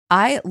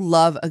I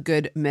love a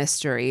good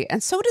mystery,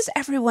 and so does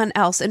everyone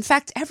else. In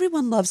fact,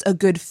 everyone loves a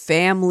good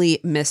family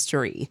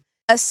mystery,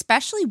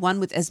 especially one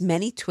with as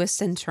many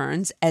twists and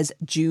turns as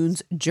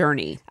June's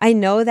Journey. I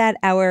know that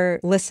our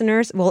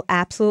listeners will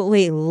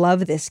absolutely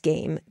love this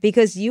game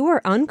because you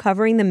are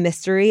uncovering the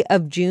mystery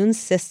of June's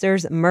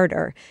sister's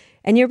murder.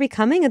 And you're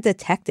becoming a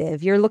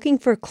detective. You're looking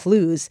for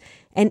clues,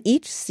 and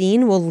each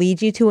scene will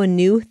lead you to a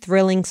new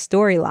thrilling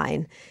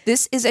storyline.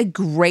 This is a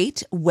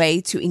great way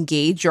to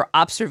engage your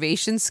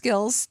observation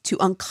skills to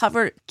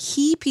uncover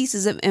key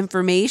pieces of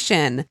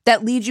information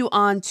that lead you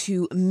on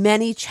to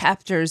many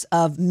chapters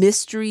of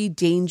mystery,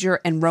 danger,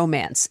 and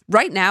romance.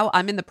 Right now,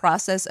 I'm in the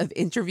process of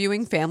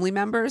interviewing family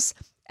members.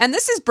 And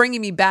this is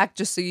bringing me back,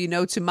 just so you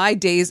know, to my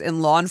days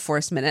in law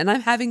enforcement. And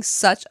I'm having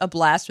such a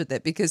blast with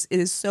it because it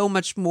is so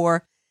much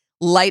more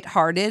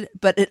lighthearted,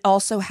 but it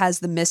also has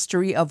the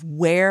mystery of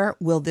where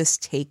will this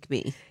take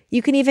me?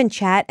 You can even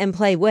chat and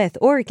play with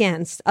or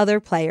against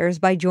other players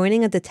by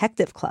joining a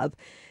detective club.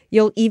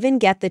 You'll even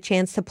get the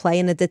chance to play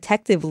in a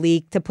detective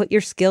league to put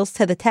your skills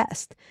to the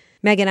test.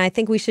 Megan, I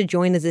think we should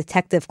join a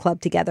detective club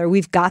together.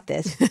 We've got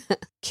this.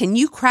 Can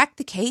you crack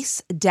the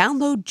case?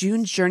 Download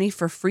June's Journey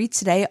for free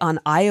today on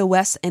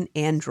iOS and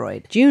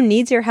Android. June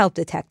needs your help,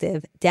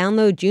 detective.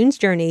 Download June's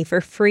Journey for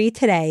free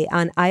today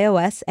on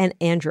iOS and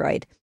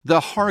Android. The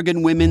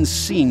Hargan women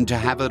seemed to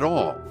have it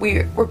all.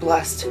 We were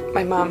blessed.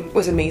 My mom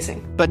was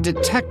amazing. But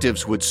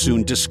detectives would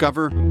soon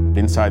discover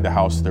inside the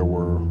house there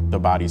were the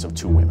bodies of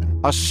 2 women.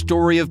 A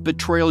story of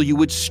betrayal you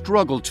would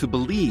struggle to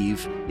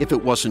believe if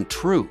it wasn't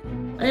true.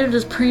 I am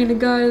just praying to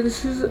God,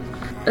 this is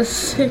a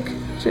sick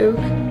joke.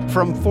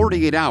 From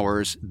 48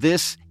 Hours,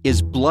 this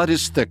is Blood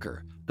is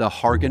Thicker, the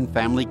Hargan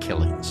Family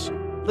Killings.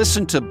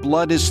 Listen to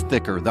Blood is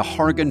Thicker, the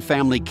Hargan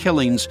Family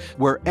Killings,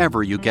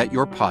 wherever you get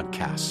your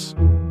podcasts.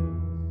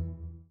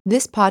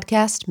 This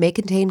podcast may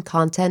contain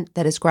content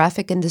that is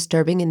graphic and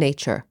disturbing in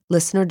nature.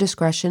 Listener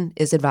discretion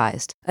is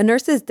advised. A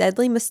nurse's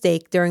deadly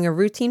mistake during a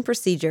routine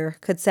procedure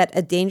could set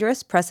a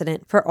dangerous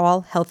precedent for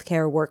all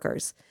healthcare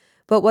workers.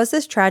 But was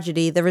this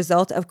tragedy the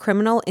result of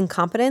criminal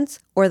incompetence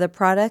or the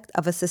product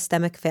of a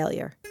systemic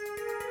failure?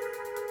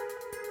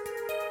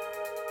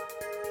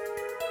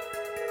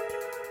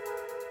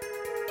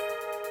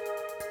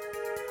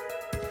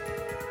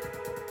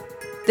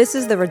 This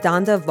is the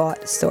Redonda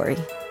Vaught story.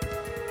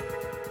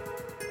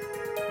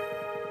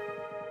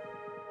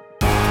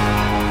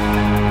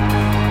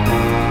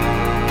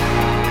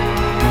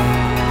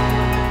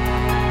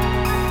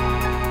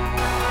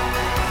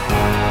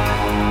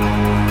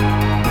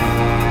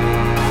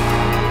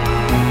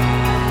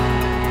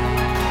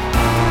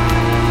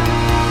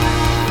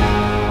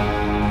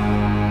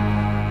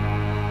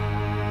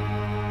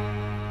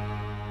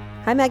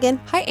 Hi, Megan.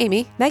 Hi,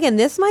 Amy. Megan,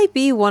 this might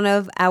be one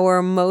of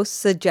our most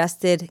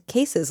suggested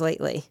cases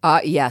lately.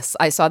 Yes,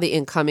 I saw the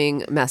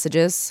incoming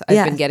messages.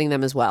 I've been getting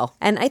them as well.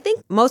 And I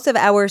think most of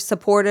our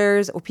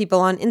supporters or people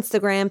on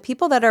Instagram,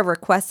 people that are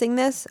requesting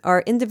this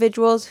are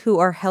individuals who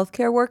are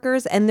healthcare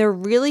workers, and they're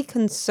really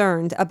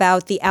concerned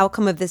about the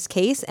outcome of this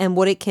case and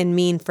what it can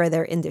mean for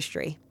their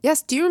industry.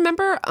 Yes. Do you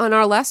remember on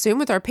our last Zoom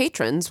with our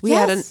patrons, we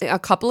had a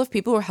couple of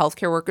people who are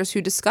healthcare workers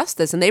who discussed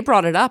this, and they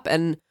brought it up.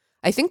 And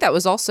I think that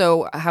was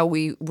also how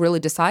we really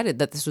decided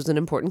that this was an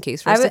important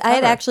case for us to cover. I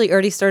had actually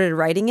already started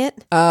writing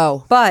it.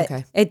 Oh, but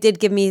it did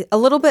give me a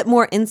little bit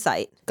more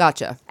insight.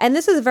 Gotcha. And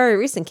this is a very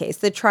recent case.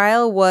 The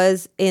trial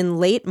was in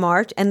late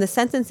March, and the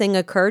sentencing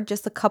occurred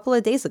just a couple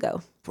of days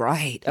ago.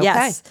 Right. Okay.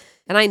 Yes.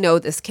 And I know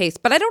this case,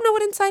 but I don't know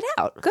it inside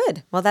out.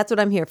 Good. Well, that's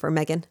what I'm here for,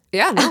 Megan.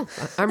 Yeah, no,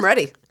 I'm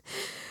ready.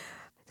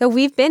 So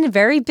we've been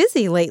very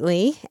busy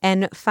lately,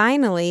 and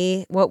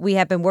finally, what we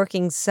have been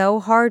working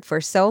so hard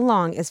for so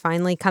long is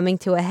finally coming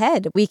to a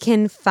head. We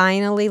can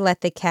finally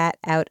let the cat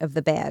out of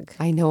the bag.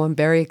 I know, I'm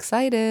very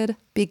excited.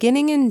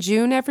 Beginning in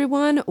June,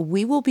 everyone,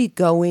 we will be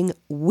going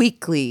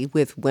weekly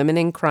with Women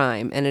in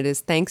Crime, and it is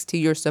thanks to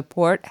your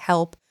support,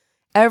 help,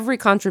 every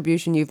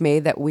contribution you've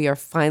made that we are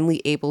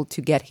finally able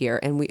to get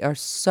here, and we are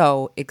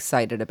so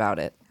excited about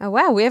it. Oh,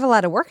 wow. We have a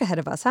lot of work ahead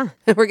of us, huh?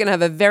 We're going to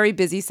have a very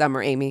busy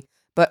summer, Amy,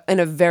 but in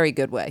a very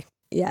good way.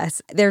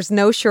 Yes, there's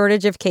no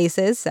shortage of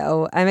cases,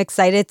 so I'm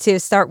excited to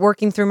start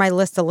working through my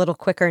list a little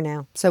quicker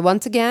now. So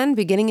once again,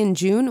 beginning in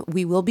June,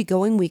 we will be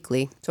going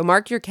weekly. So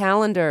mark your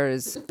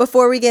calendars.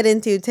 Before we get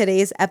into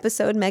today's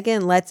episode,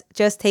 Megan, let's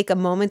just take a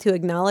moment to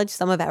acknowledge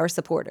some of our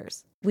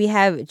supporters. We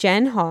have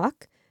Jen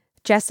Hawk,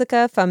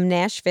 Jessica from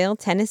Nashville,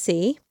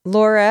 Tennessee,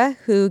 Laura,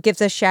 who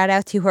gives a shout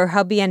out to her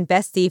hubby and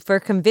bestie for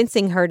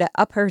convincing her to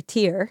up her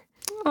tier.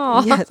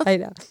 Aww. Yes, I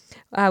know.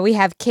 We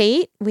have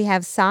Kate, we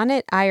have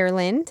Sonnet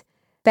Ireland,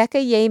 Becca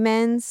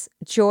Yemens,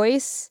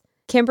 Joyce,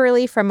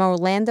 Kimberly from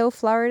Orlando,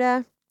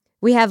 Florida.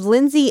 We have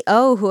Lindsay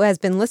O, who has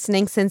been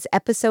listening since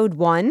episode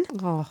 1.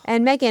 Oh.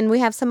 And Megan, we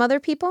have some other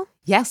people?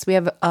 Yes, we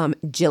have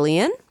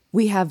Jillian.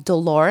 We have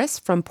Dolores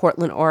from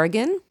Portland,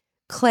 Oregon.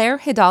 Claire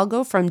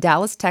Hidalgo from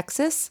Dallas,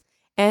 Texas.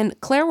 And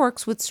Claire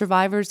works with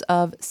survivors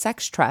of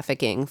sex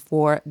trafficking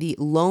for the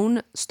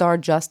Lone Star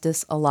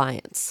Justice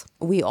Alliance.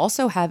 We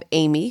also have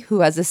Amy,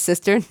 who has a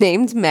sister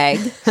named Meg.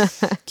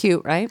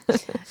 Cute, right?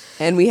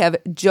 And we have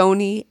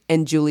Joni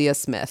and Julia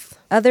Smith.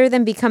 Other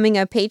than becoming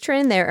a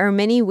patron, there are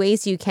many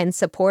ways you can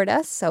support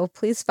us. So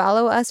please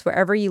follow us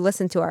wherever you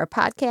listen to our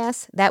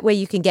podcasts. That way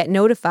you can get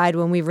notified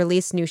when we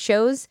release new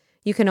shows.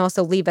 You can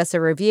also leave us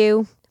a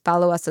review,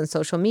 follow us on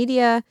social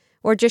media,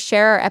 or just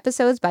share our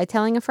episodes by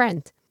telling a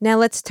friend. Now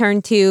let's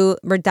turn to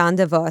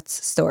RaDonda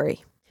Vaught's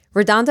story.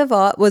 RaDonda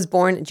Vaught was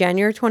born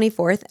January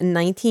 24th,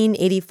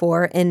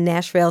 1984 in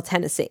Nashville,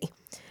 Tennessee.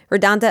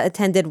 RaDonda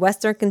attended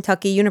Western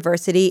Kentucky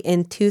University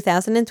in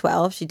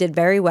 2012. She did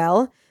very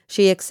well.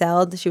 She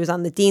excelled. She was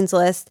on the dean's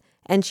list,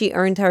 and she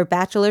earned her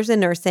bachelor's in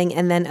nursing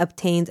and then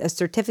obtained a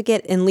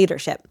certificate in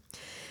leadership.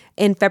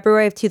 In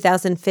February of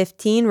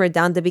 2015,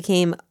 RaDonda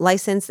became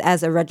licensed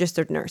as a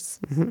registered nurse.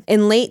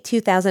 In late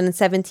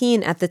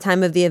 2017, at the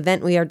time of the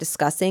event we are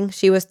discussing,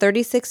 she was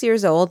 36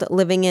 years old,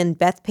 living in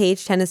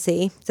Bethpage,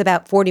 Tennessee. It's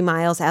about 40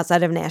 miles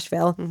outside of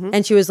Nashville.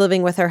 And she was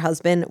living with her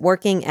husband,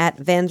 working at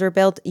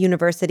Vanderbilt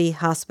University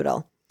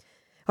Hospital.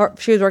 Or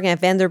she was working at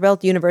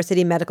Vanderbilt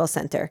University Medical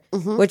Center,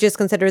 which is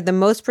considered the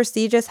most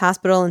prestigious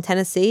hospital in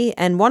Tennessee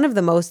and one of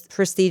the most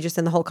prestigious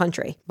in the whole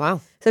country.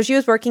 Wow. So she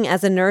was working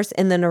as a nurse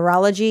in the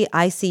neurology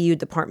ICU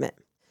department.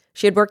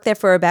 She had worked there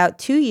for about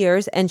 2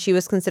 years, and she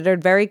was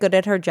considered very good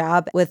at her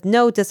job with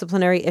no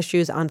disciplinary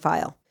issues on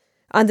file.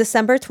 On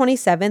December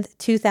 27th,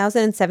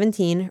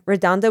 2017,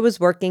 RaDonda was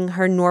working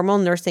her normal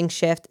nursing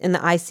shift in the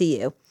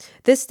ICU.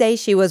 This day,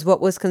 she was what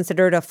was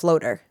considered a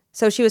floater.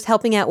 So she was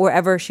helping out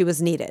wherever she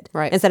was needed,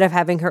 instead of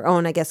having her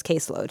own,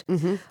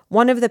 caseload.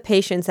 One of the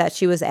patients that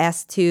she was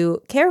asked to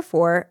care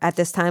for at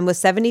this time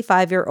was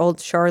 75-year-old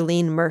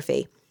Charlene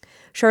Murphy.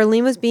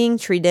 Charlene was being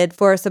treated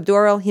for a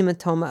subdural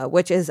hematoma,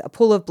 which is a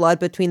pool of blood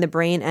between the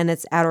brain and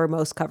its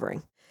outermost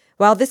covering.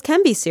 While this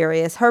can be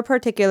serious, her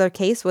particular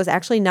case was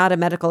actually not a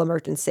medical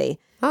emergency.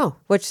 Oh.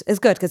 Which is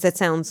good because it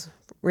sounds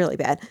really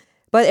bad.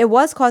 But it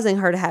was causing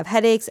her to have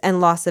headaches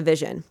and loss of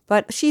vision.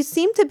 But she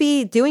seemed to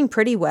be doing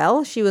pretty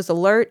well. She was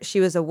alert,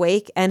 she was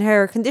awake, and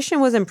her condition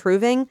was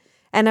improving.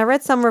 And I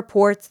read some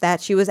reports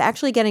that she was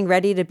actually getting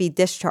ready to be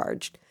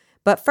discharged.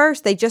 But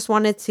first, they just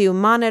wanted to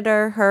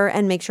monitor her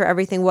and make sure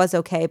everything was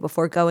okay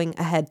before going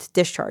ahead to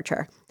discharge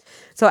her.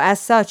 So as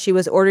such, she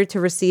was ordered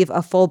to receive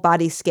a full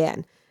body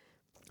scan.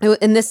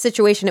 In this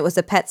situation, it was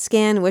a PET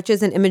scan, which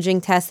is an imaging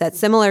test that's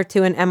similar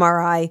to an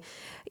MRI.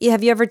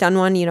 Have you ever done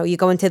one? You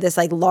go into this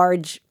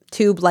large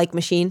tube-like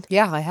machine?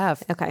 Yeah, I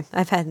have. Okay,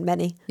 I've had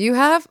many. You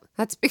have?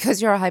 That's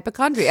because you're a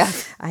hypochondriac.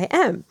 I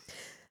am.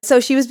 So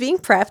she was being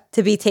prepped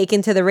to be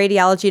taken to the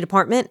radiology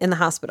department in the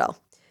hospital.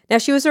 Now,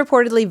 she was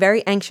reportedly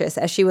very anxious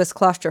as she was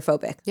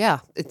claustrophobic. Yeah,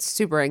 it's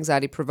super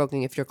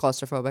anxiety-provoking if you're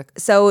claustrophobic.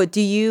 So do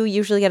you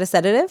usually get a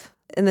sedative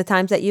in the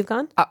times that you've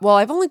gone? Well,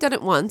 I've only done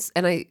it once,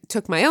 and I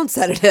took my own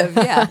sedative,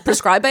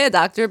 prescribed by a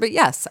doctor, but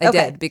yes, I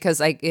did, because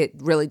it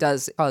really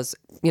does cause,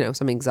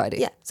 some anxiety.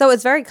 Yeah, so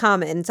it's very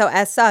common. So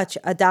as such,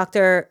 a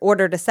doctor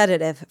ordered a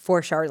sedative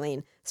for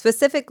Charlene.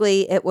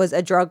 Specifically, it was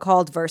a drug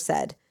called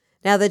Versed.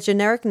 Now, the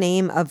generic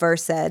name of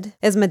Versed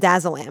is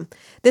midazolam.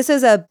 This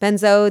is a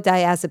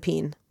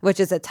benzodiazepine, which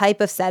is a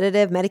type of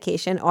sedative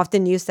medication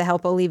often used to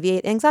help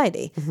alleviate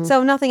anxiety.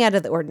 So nothing out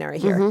of the ordinary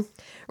here.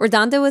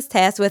 RaDonda was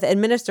tasked with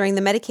administering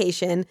the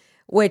medication,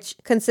 which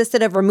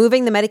consisted of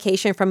removing the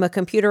medication from a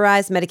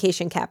computerized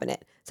medication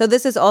cabinet. So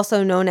this is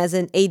also known as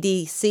an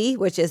ADC,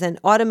 which is an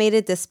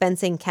automated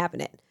dispensing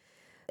cabinet.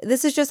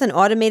 This is just an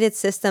automated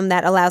system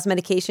that allows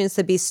medications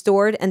to be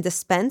stored and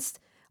dispensed,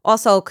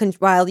 also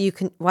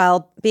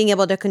while being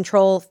able to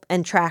control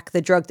and track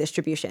the drug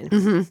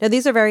distribution. Now,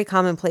 these are very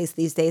commonplace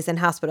these days in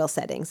hospital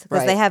settings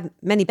because they have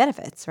many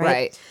benefits,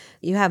 right?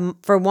 You have,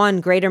 for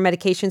one, greater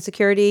medication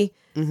security.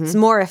 It's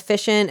more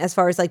efficient as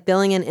far as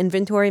billing and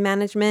inventory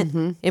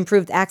management,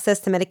 improved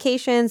access to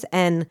medications,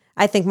 and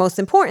I think most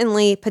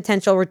importantly,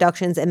 potential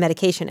reductions in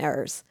medication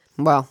errors.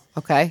 Well,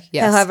 okay,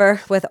 yes.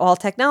 However, with all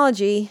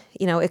technology,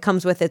 it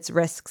comes with its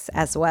risks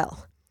as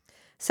well.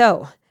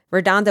 So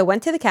RaDonda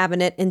went to the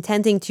cabinet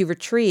intending to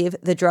retrieve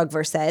the drug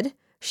Versed.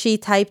 She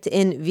typed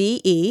in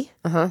VE,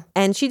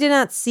 and she did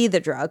not see the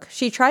drug.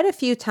 She tried a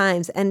few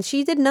times, and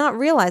she did not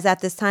realize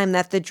at this time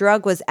that the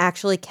drug was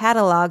actually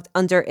cataloged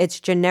under its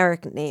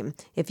generic name.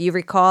 If you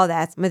recall,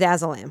 that's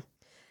midazolam.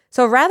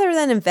 So rather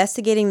than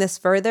investigating this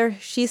further,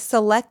 she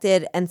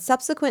selected and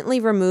subsequently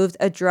removed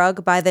a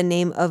drug by the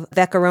name of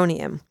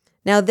vecuronium.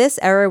 Now, this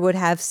error would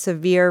have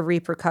severe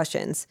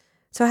repercussions.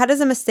 So how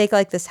does a mistake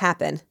like this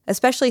happen,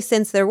 especially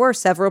since there were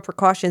several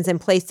precautions in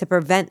place to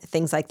prevent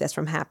things like this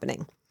from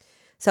happening?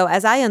 So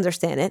as I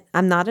understand it,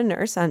 I'm not a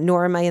nurse,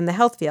 nor am I in the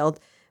health field,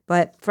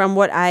 but from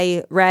what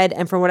I read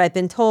and from what I've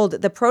been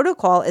told, the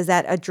protocol is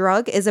that a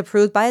drug is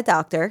approved by a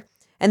doctor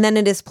and then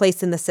it is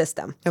placed in the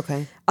system.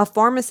 Okay. A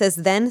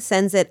pharmacist then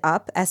sends it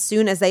up as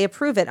soon as they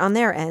approve it on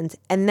their end,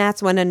 and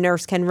that's when a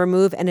nurse can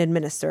remove and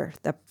administer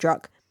the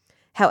drug.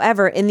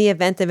 However, in the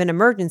event of an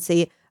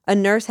emergency, a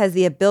nurse has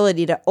the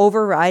ability to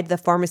override the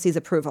pharmacy's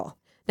approval.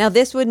 Now,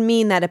 this would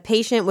mean that a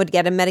patient would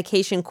get a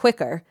medication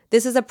quicker.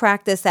 This is a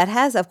practice that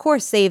has, of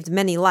course, saved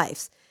many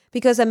lives.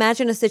 Because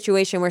imagine a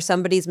situation where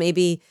somebody's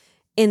maybe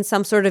in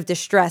some sort of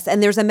distress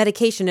and there's a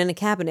medication in a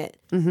cabinet.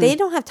 They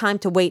don't have time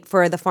to wait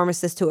for the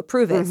pharmacist to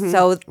approve it.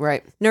 So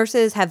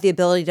nurses have the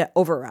ability to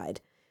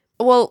override.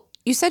 Well,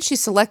 you said she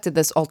selected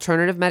this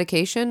alternative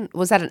medication.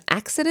 Was that an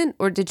accident,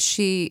 or did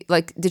she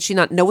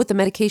not know what the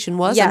medication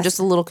was? Yes. I'm just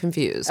a little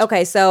confused.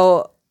 Okay,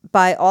 so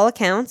by all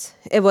accounts,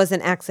 it was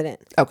an accident.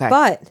 Okay.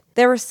 But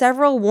there were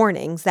several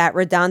warnings that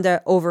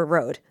Redonda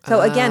overrode.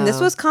 So again,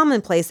 this was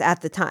commonplace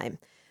at the time.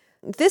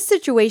 This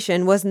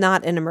situation was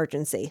not an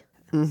emergency.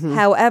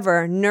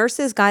 However,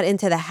 nurses got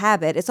into the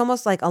habit. It's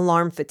almost like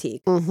alarm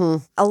fatigue.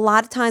 A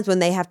lot of times when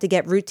they have to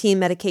get routine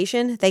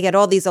medication, they get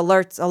all these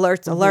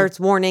alerts,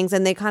 warnings,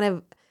 and they kind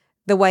of,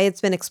 the way it's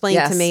been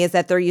explained to me is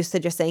that they're used to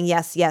just saying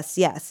yes, yes,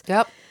 yes.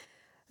 Yep.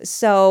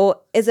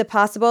 So is it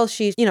possible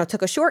she,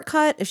 took a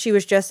shortcut if she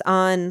was just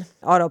on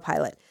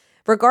autopilot?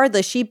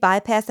 Regardless, she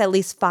bypassed at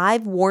least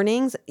 5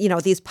 warnings,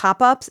 these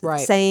pop-ups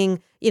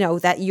saying,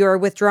 that you're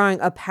withdrawing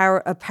a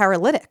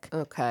paralytic.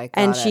 Okay,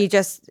 and she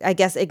just, I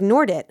guess,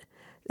 ignored it.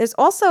 There's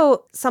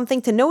also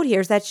something to note here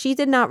is that she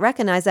did not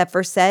recognize that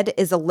Versed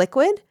is a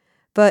liquid,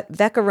 but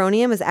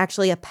vecuronium is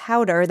actually a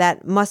powder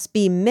that must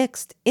be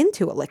mixed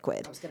into a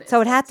liquid. So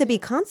it had to be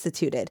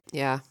constituted.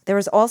 Yeah. There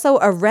was also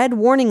a red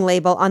warning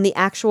label on the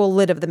actual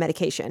lid of the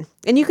medication.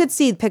 And you could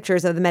see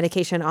pictures of the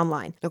medication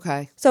online.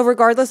 Okay. So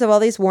regardless of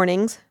all these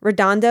warnings,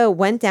 Redonda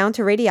went down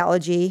to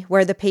radiology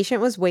where the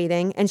patient was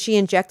waiting and she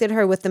injected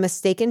her with the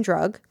mistaken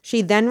drug.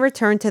 She then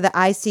returned to the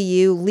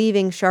ICU,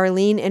 leaving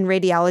Charlene in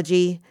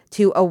radiology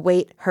to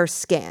await her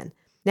scan.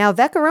 Now,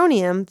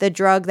 vecuronium, the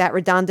drug that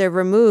Redonda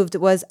removed,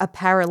 was a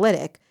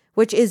paralytic,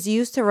 which is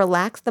used to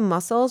relax the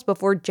muscles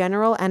before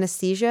general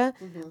anesthesia,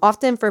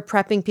 often for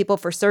prepping people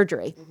for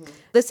surgery.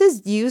 This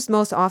is used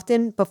most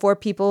often before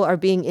people are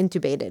being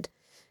intubated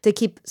to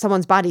keep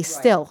someone's body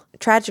still.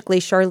 Tragically,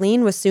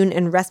 Charlene was soon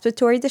in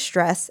respiratory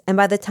distress, and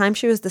by the time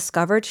she was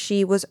discovered,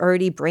 she was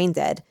already brain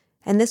dead.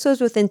 And this was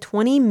within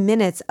 20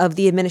 minutes of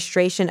the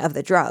administration of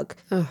the drug.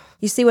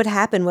 You see, what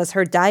happened was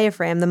her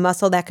diaphragm, the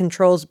muscle that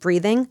controls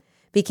breathing,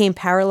 became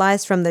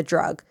paralyzed from the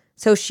drug.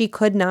 So she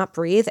could not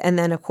breathe. And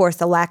then, of course,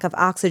 the lack of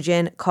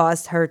oxygen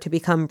caused her to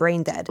become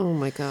brain dead. Oh,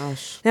 my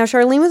gosh. Now,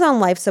 Charlene was on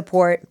life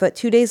support, but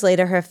 2 days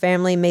later, her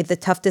family made the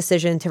tough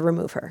decision to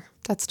remove her.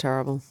 That's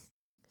terrible.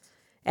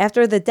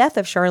 After the death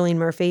of Charlene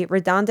Murphy,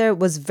 Redonda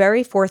was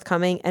very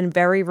forthcoming and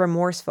very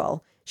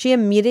remorseful. She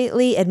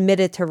immediately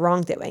admitted to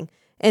wrongdoing.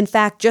 In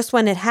fact, just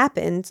when it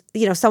happened,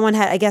 someone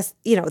had, I guess,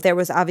 there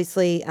was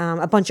obviously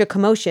a bunch of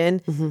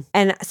commotion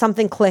and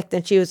something clicked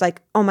and she was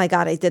like, oh my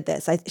God, I did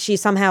this. She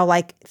somehow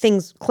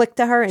things clicked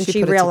to her and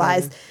she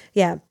realized,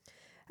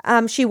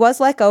 she was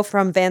let go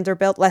from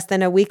Vanderbilt less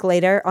than a week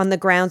later on the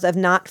grounds of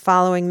not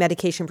following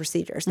medication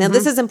procedures. Now,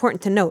 this is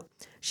important to note.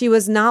 She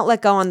was not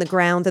let go on the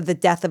ground of the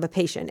death of a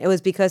patient. It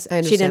was because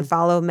she didn't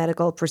follow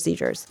medical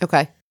procedures.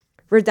 Okay.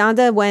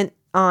 Redonda went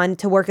on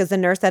to work as a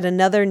nurse at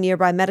another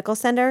nearby medical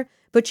center,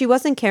 but she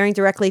wasn't caring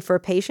directly for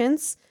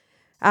patients.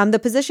 The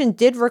position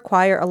did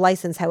require a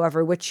license,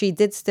 however, which she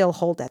did still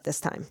hold at this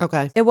time.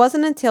 Okay. It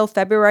wasn't until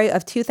February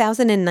of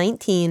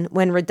 2019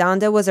 when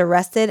Redonda was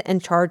arrested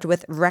and charged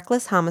with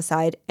reckless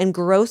homicide and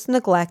gross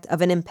neglect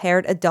of an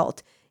impaired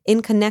adult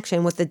in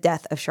connection with the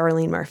death of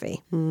Charlene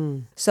Murphy.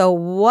 So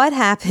what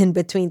happened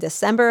between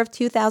December of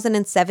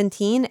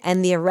 2017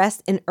 and the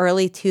arrest in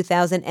early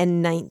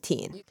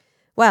 2019?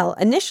 Well,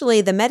 initially,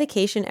 the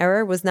medication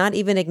error was not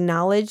even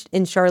acknowledged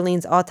in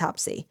Charlene's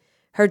autopsy.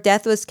 Her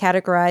death was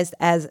categorized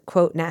as,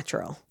 quote,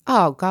 natural.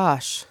 Oh,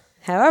 gosh.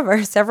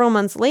 However, several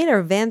months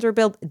later,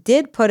 Vanderbilt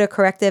did put a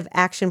corrective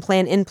action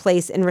plan in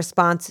place in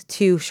response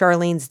to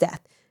Charlene's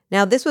death.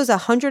 Now, this was a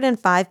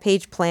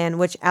 105-page plan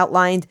which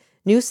outlined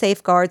new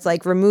safeguards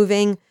like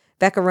removing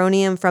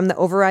vecuronium from the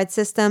override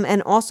system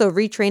and also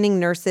retraining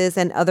nurses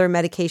and other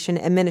medication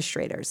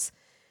administrators.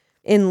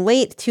 In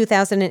late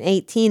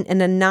 2018,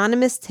 an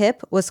anonymous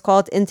tip was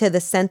called into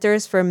the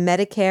Centers for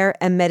Medicare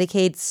and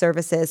Medicaid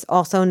Services,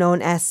 also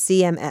known as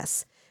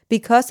CMS.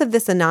 Because of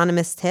this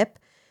anonymous tip,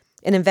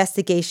 an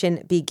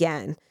investigation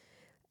began.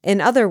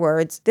 In other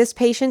words, this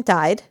patient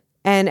died,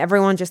 and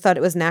everyone just thought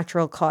it was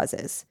natural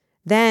causes.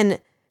 Then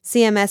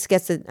CMS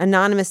gets an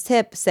anonymous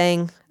tip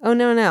saying, oh,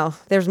 no,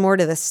 there's more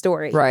to this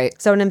story. Right.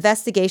 So an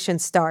investigation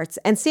starts.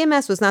 And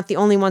CMS was not the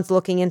only ones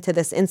looking into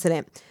this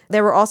incident.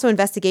 There were also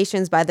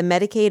investigations by the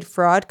Medicaid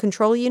Fraud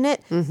Control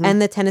Unit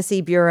and the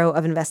Tennessee Bureau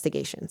of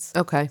Investigations.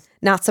 Okay.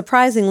 Not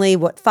surprisingly,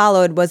 what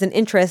followed was an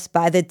interest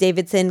by the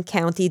Davidson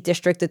County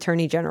District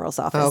Attorney General's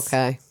office.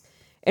 Okay.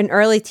 In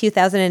early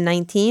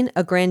 2019,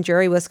 a grand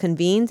jury was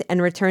convened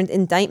and returned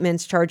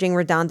indictments charging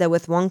Redonda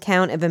with 1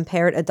 count of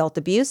impaired adult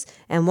abuse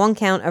and 1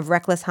 count of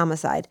reckless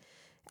homicide.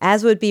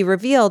 As would be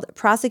revealed,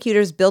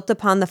 prosecutors built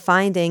upon the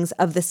findings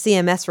of the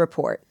CMS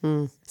report.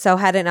 So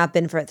had it not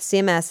been for the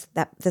CMS,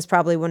 this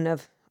probably wouldn't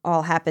have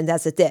all happened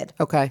as it did.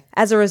 Okay.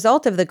 As a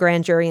result of the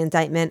grand jury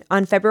indictment,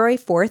 on February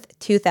 4th,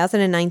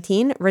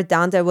 2019,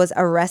 Redonda was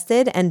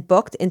arrested and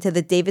booked into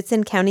the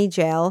Davidson County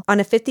Jail on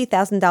a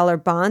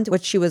 $50,000 bond,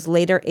 which she was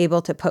later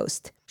able to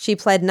post. She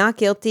pled not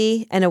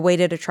guilty and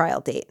awaited a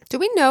trial date. Do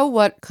we know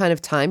what kind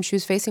of time she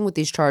was facing with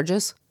these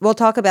charges? We'll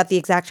talk about the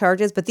exact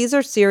charges, but these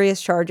are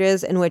serious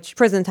charges in which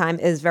prison time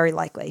is very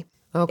likely.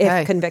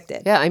 Okay. If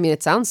convicted. Yeah, I mean,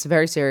 it sounds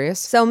very serious.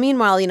 So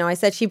meanwhile, I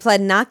said she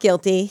pled not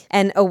guilty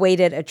and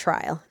awaited a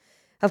trial.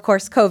 Of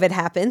course, COVID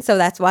happened, so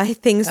that's why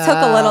things took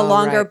a little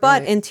longer.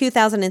 But in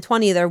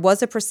 2020, there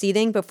was a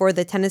proceeding before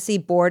the Tennessee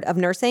Board of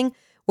Nursing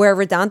where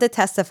Redonda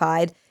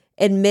testified,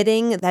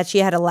 admitting that she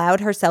had allowed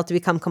herself to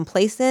become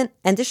complacent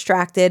and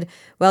distracted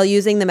while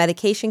using the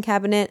medication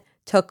cabinet,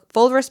 took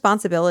full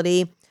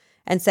responsibility,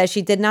 and says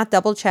she did not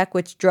double check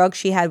which drug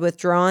she had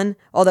withdrawn,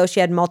 although she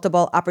had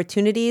multiple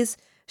opportunities.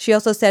 She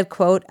also said,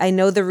 quote, "I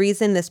know the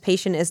reason this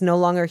patient is no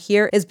longer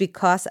here is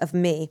because of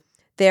me.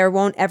 There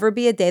won't ever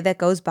be a day that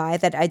goes by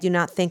that I do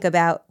not think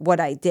about what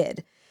I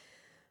did."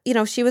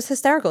 She was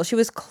hysterical. She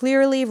was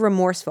clearly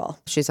remorseful.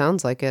 She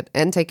sounds like it.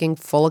 And taking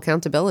full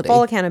accountability.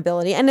 Full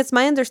accountability. And it's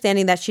my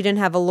understanding that she didn't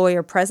have a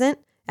lawyer present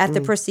at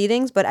the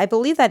proceedings, but I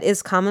believe that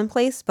is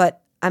commonplace,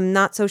 but I'm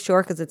not so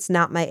sure because it's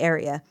not my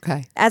area.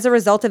 Okay. As a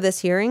result of this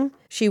hearing,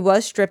 she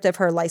was stripped of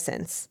her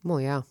license. Well,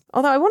 yeah.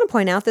 Although I want to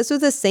point out, this was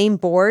the same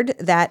board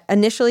that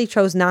initially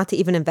chose not to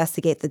even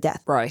investigate the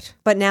death. Right.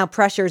 But now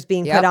pressure is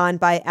being put on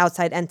by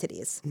outside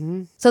entities.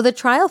 Mm-hmm. So the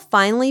trial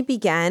finally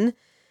began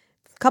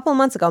a couple of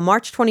months ago,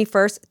 March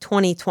 21st,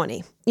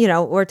 2020.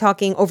 We're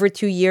talking over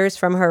 2 years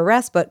from her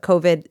arrest, but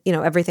COVID,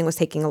 everything was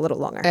taking a little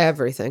longer.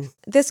 Everything.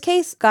 This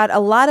case got a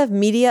lot of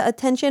media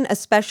attention,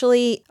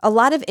 especially a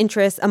lot of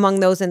interest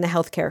among those in the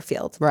healthcare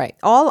field. Right.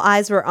 All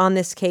eyes were on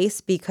this case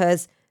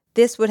because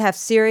this would have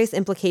serious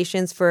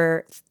implications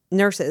for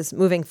nurses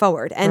moving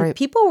forward. And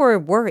people were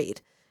worried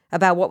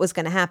about what was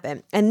going to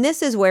happen. And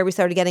this is where we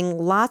started getting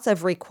lots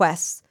of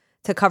requests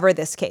to cover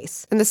this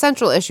case. And the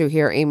central issue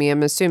here, Amy,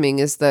 I'm assuming,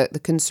 is that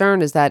the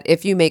concern is that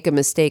if you make a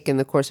mistake in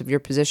the course of your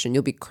position,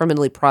 you'll be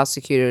criminally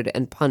prosecuted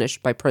and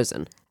punished by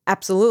prison.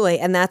 Absolutely.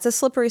 And that's a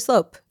slippery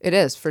slope. It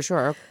is, for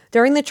sure.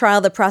 During the trial,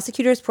 the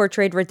prosecutors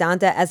portrayed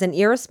Redonda as an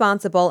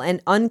irresponsible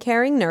and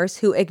uncaring nurse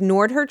who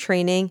ignored her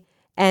training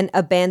and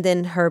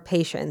abandoned her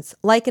patients,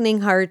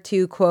 likening her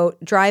to,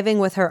 quote, driving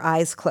with her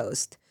eyes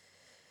closed.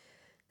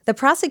 The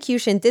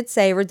prosecution did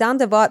say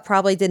Redonda Vaught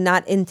probably did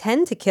not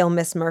intend to kill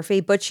Miss Murphy,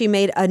 but she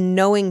made a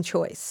knowing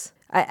choice.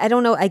 I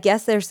don't know. I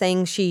guess they're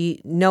saying she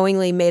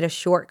knowingly made a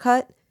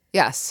shortcut.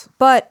 Yes.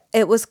 But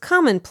it was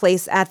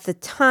commonplace at the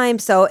time.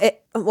 So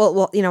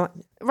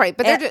Right,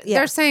 but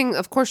they're saying,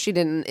 of course, she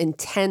didn't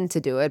intend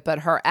to do it, but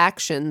her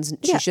actions,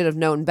 she should have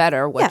known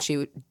better what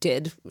she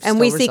did. And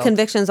we see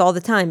convictions all the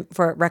time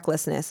for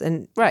recklessness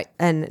and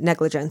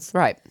negligence.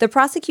 Right. The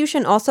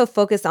prosecution also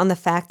focused on the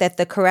fact that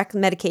the correct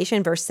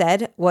medication,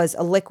 Versed, was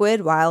a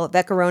liquid while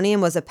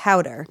Vecuronium was a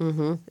powder.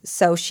 Mm-hmm.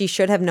 So she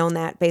should have known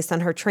that based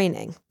on her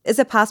training. Is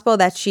it possible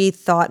that she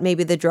thought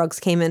maybe the drugs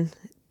came in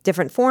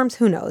different forms?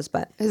 Who knows?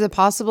 But is it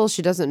possible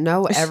she doesn't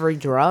know every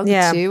drug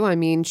too? I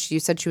mean,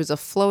 you said she was a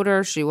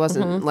floater. She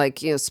wasn't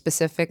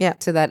specific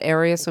to that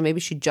area. So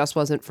maybe she just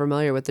wasn't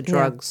familiar with the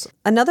drugs.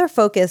 Yeah. Another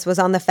focus was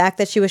on the fact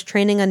that she was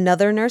training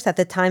another nurse at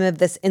the time of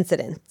this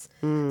incident.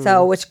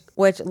 So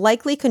which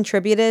likely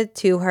contributed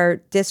to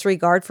her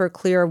disregard for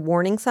clear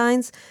warning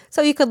signs.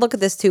 So you could look at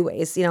this two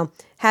ways.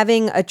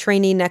 Having a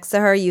trainee next to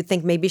her, you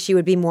think maybe she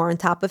would be more on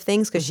top of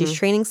things because she's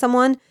training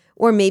someone,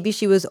 or maybe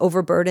she was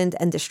overburdened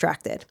and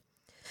distracted.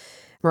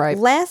 Right.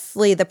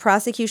 Lastly, the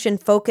prosecution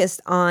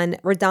focused on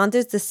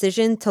Redonda's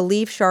decision to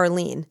leave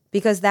Charlene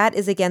because that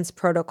is against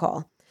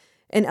protocol.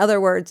 In other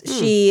words,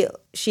 she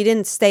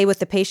didn't stay with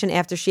the patient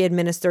after she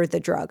administered the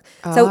drug.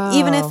 So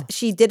even if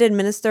she did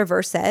administer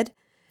Versed,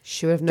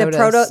 she would have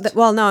noticed.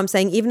 I'm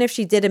saying even if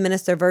she did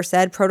administer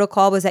Versed,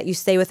 protocol was that you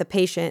stay with a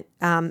patient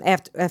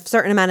after a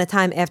certain amount of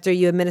time after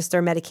you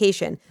administer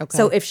medication. Okay.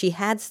 So if she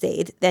had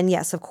stayed, then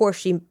yes, of course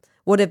she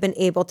would have been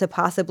able to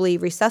possibly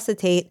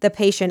resuscitate the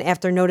patient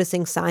after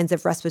noticing signs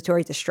of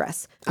respiratory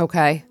distress.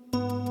 Okay.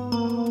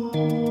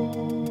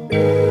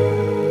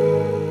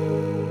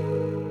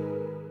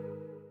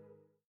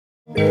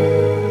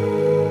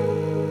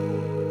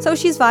 So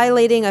she's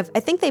violating I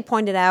think they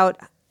pointed out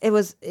it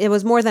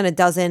was more than a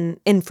dozen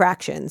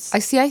infractions.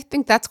 I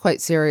think that's quite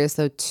serious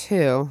though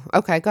too.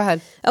 Okay, go ahead.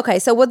 Okay,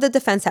 so what did the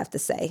defense have to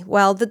say?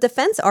 Well, the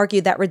defense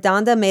argued that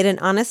Redonda made an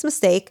honest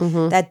mistake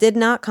that did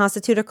not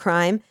constitute a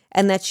crime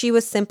and that she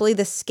was simply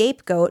the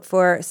scapegoat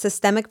for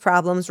systemic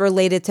problems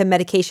related to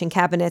medication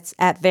cabinets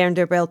at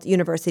Vanderbilt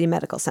University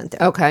Medical Center.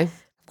 Okay.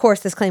 Of course,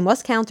 this claim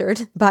was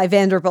countered by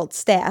Vanderbilt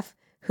staff,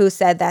 who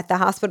said that the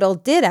hospital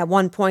did at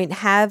one point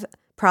have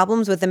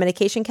problems with the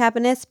medication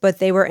cabinets, but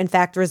they were in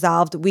fact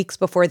resolved weeks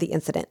before the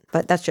incident.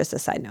 But that's just a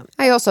side note.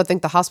 I also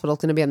think the hospital's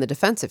going to be on the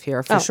defensive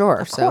here for sure.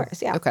 Of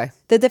course, yeah. Okay.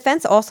 The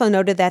defense also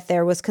noted that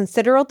there was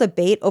considerable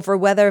debate over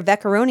whether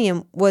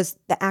vecuronium was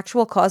the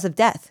actual cause of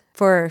death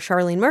for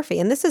Charlene Murphy.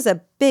 And this is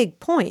a big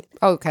point.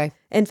 Okay.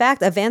 In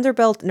fact, a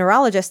Vanderbilt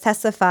neurologist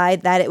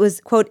testified that it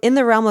was, quote, in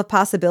the realm of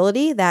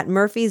possibility that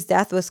Murphy's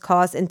death was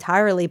caused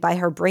entirely by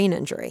her brain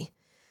injury.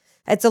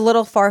 It's a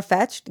little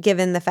far-fetched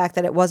given the fact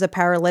that it was a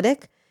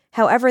paralytic.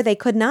 However, they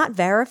could not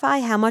verify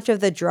how much of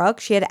the drug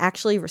she had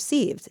actually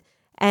received.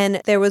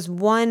 And there was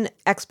one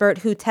expert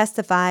who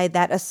testified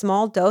that a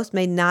small dose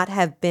may not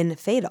have been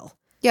fatal.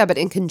 Yeah, but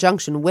in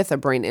conjunction with a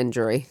brain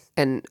injury.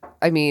 And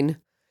I mean,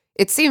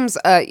 it seems,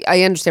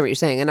 I understand what you're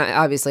saying. And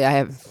obviously I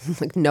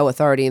have like no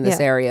authority in this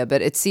area,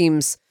 but it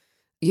seems,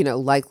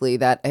 likely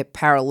that a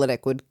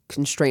paralytic would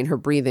constrain her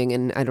breathing.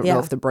 And I don't know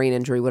if the brain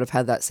injury would have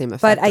had that same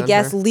effect. But I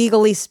guess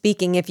legally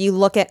speaking, if you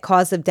look at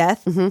cause of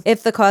death,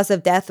 if the cause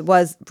of death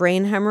was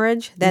brain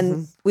hemorrhage,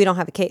 then we don't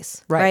have a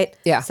case. Right.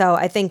 Yeah. So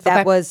I think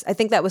that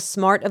was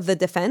smart of the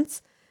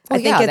defense. Well,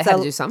 I think they had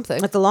to do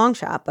something. It's a long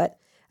shot, but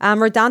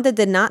Redonda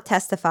did not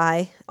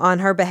testify on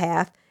her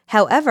behalf.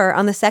 However,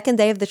 on the second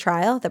day of the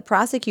trial, the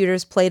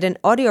prosecutors played an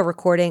audio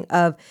recording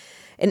of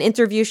an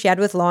interview she had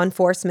with law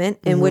enforcement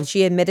in which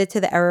she admitted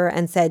to the error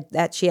and said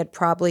that she had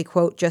probably,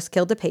 quote, just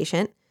killed a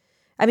patient.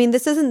 I mean,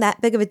 this isn't that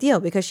big of a deal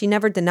because she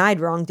never denied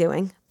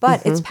wrongdoing,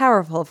 but it's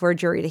powerful for a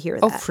jury to hear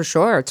that. Oh, for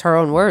sure. It's her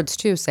own words,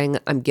 too, saying,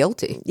 I'm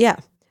guilty. Yeah.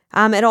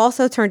 It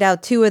also turned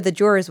out 2 of the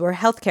jurors were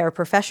healthcare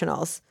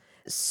professionals.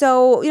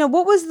 So,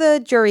 what was the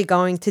jury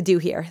going to do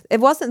here?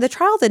 The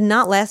trial did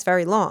not last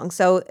very long.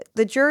 So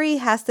the jury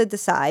has to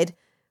decide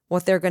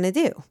what they're going to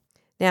do.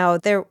 Now,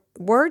 there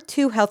were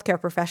 2 healthcare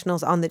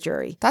professionals on the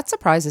jury. That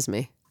surprises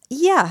me.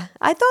 Yeah,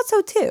 I thought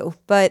so too.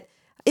 But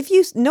if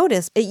you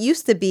notice, it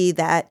used to be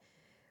that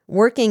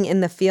working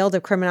in the field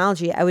of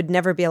criminology, I would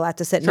never be allowed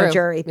to sit in a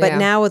jury. But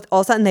now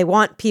all of a sudden they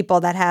want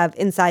people that have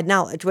inside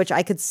knowledge, which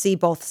I could see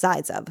both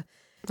sides of.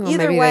 Well,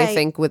 maybe they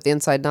think with the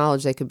inside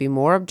knowledge they could be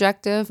more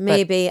objective.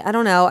 Maybe. I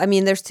don't know. I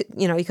mean, there's,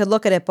 you could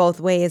look at it both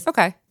ways.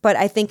 Okay. But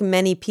I think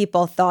many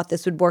people thought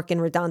this would work in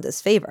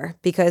Redonda's favor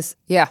because,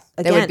 again,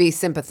 they would be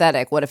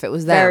sympathetic. What if it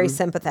was them? Very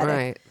sympathetic.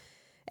 Right.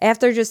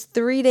 After just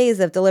 3 days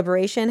of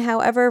deliberation,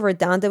 however,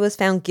 Redonda was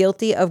found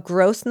guilty of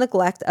gross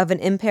neglect of an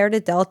impaired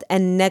adult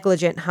and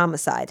negligent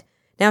homicide.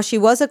 Now, she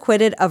was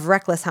acquitted of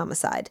reckless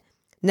homicide.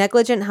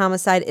 Negligent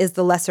homicide is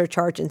the lesser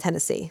charge in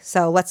Tennessee.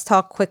 So let's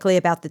talk quickly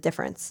about the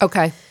difference.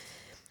 Okay.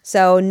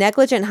 So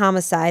negligent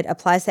homicide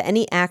applies to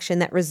any action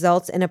that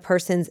results in a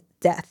person's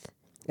death.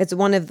 It's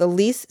one of the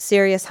least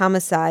serious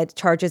homicide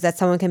charges that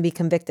someone can be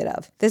convicted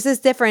of. This is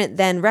different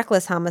than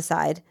reckless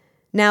homicide.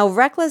 Now,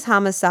 reckless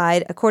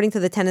homicide, according to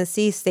the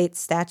Tennessee state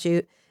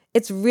statute,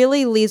 it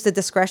really leaves the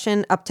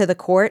discretion up to the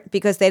court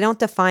because they don't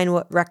define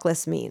what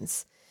reckless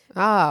means.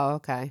 Oh,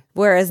 okay.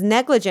 Whereas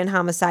negligent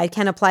homicide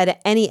can apply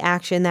to any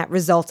action that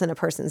results in a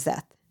person's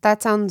death.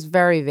 That sounds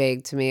very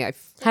vague to me.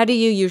 How do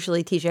you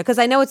usually teach it? Because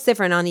I know it's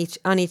different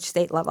on each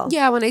state level.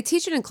 Yeah, when I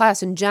teach it in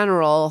class in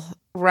general,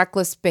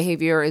 reckless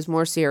behavior is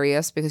more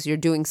serious because you're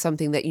doing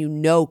something that you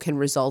know can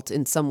result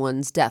in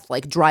someone's death,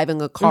 like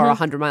driving a car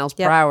 100 miles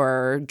per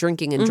hour or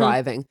drinking and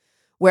driving.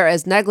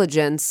 Whereas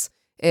negligence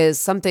is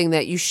something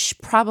that you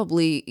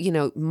probably,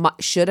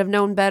 should have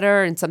known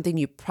better and something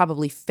you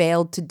probably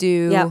failed to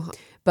do. Yeah.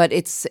 But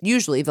it's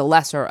usually the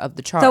lesser of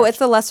the charge. So it's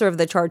the lesser of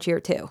the charge here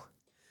too.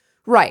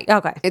 Right.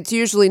 Okay. It's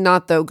usually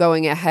not, though,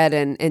 going ahead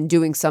and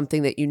doing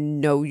something that you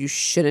know you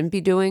shouldn't be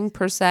doing,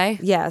 per se.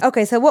 Yeah.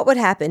 Okay, so what would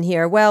happen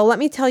here? Well, let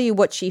me tell you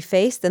what she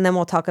faced, and then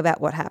we'll talk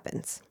about what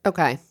happens.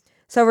 Okay.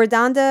 So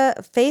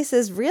Redonda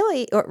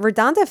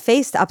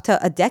faced up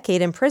to a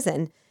decade in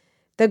prison.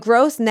 The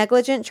gross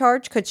negligent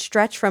charge could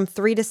stretch from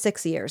 3 to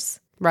 6 years.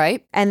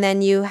 Right. And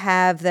then you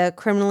have the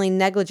criminally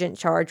negligent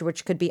charge,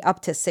 which could be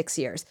up to 6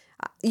 years.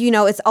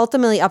 It's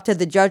ultimately up to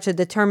the judge to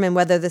determine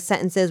whether the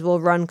sentences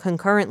will run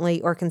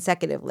concurrently or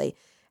consecutively.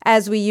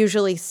 As we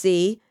usually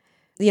see,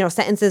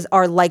 sentences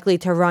are likely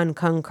to run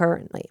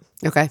concurrently.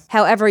 Okay.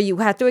 However, you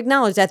have to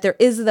acknowledge that there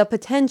is the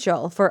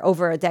potential for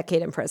over a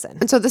decade in prison.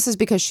 And so this is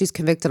because she's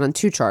convicted on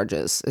 2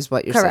 charges, is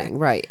what you're saying.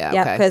 Right. Yeah.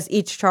 Yeah, okay. because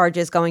each charge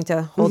is going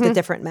to hold a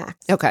different max.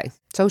 Okay.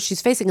 So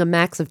she's facing a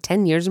max of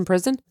 10 years in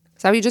prison?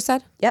 Is that what you just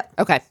said? Yep.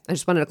 Okay. I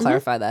just wanted to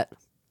clarify that.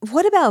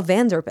 What about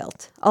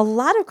Vanderbilt? A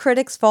lot of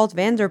critics fault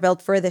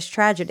Vanderbilt for this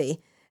tragedy.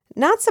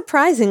 Not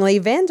surprisingly,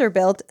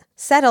 Vanderbilt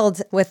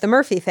settled with the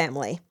Murphy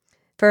family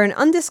for an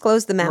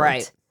undisclosed amount.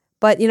 Right.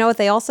 But you know what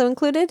they also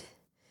included?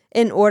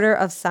 An order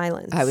of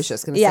silence. I was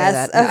just going to say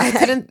that. Okay. I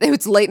couldn't. It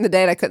was late in the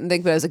day and I couldn't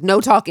think, but I was like,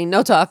 no talking,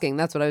 no talking.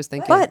 That's what I was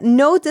thinking. But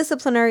no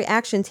disciplinary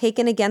action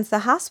taken against the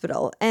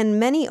hospital. And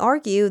many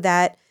argue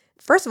that,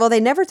 first of all, they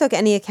never took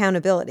any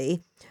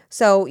accountability.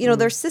 So,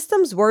 their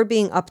systems were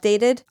being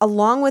updated.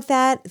 Along with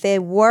that, they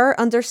were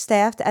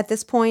understaffed at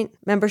this point.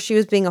 Remember, she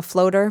was being a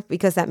floater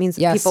because that means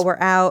people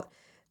were out.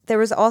 There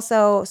was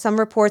also some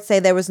reports say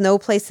there was no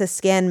place to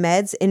scan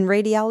meds in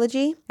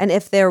radiology. And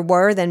if there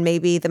were, then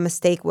maybe the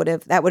mistake would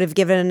have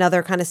given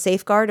another kind of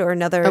safeguard or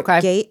another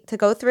gate to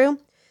go through.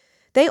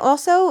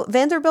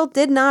 Vanderbilt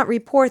did not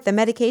report the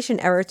medication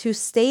error to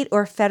state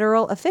or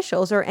federal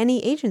officials or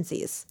any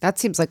agencies. That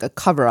seems like a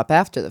cover-up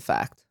after the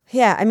fact.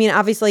 Yeah, I mean,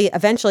 obviously,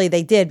 eventually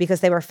they did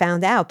because they were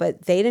found out,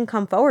 but they didn't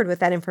come forward with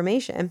that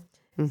information.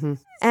 Mm-hmm.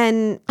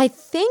 And I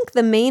think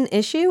the main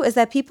issue is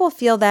that people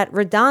feel that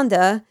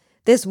RaDonda,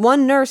 this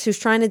one nurse who's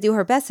trying to do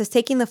her best, is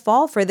taking the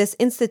fall for this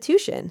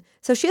institution.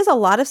 So she has a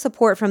lot of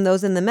support from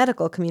those in the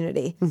medical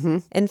community. Mm-hmm.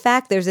 In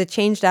fact, there's a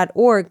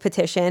change.org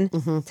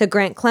petition to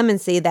grant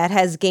clemency that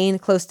has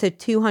gained close to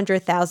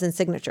 200,000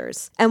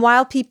 signatures. And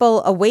while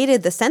people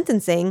awaited the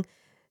sentencing,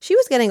 she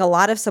was getting a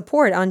lot of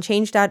support on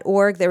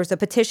change.org. There was a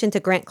petition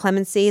to grant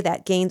clemency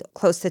that gained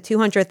close to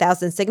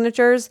 200,000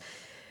 signatures.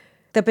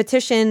 The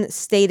petition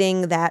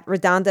stating that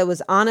RaDonda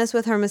was honest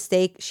with her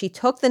mistake, she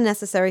took the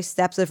necessary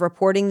steps of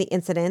reporting the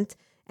incident,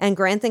 and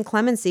granting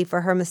clemency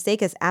for her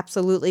mistake is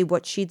absolutely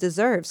what she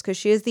deserves because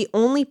she is the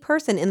only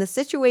person in the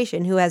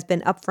situation who has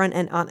been upfront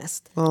and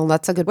honest. Well,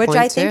 that's a good point, which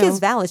I think is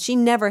valid. She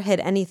never hid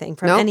anything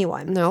from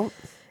anyone. No.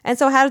 And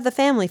so how did the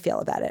family feel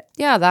about it?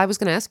 Yeah, I was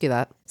going to ask you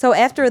that. So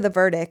after the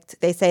verdict,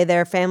 they say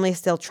their family is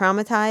still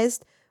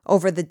traumatized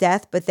over the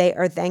death, but they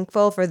are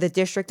thankful for the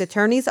district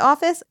attorney's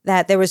office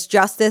that there was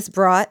justice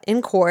brought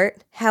in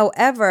court.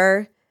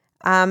 However,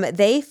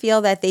 they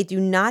feel that they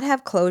do not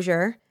have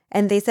closure,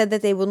 and they said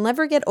that they will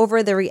never get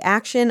over the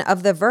reaction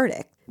of the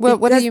verdict. Well,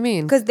 what do you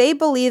mean? Because they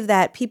believe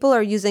that people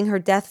are using her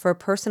death for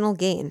personal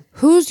gain.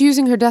 Who's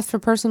using her death for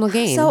personal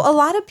gain? So a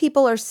lot of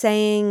people are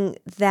saying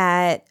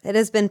that it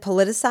has been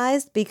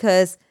politicized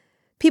because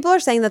people are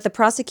saying that the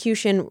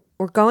prosecution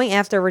were going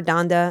after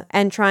RaDonda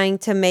and trying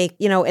to make,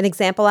 an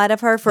example out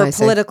of her for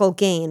political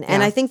gain.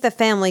 And I think the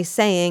family's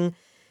saying,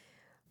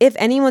 if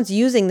anyone's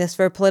using this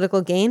for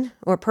political gain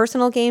or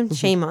personal gain,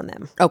 shame on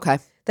them. Okay.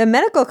 The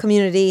medical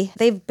community,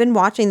 they've been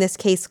watching this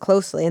case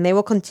closely, and they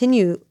will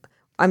continue,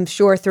 I'm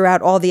sure,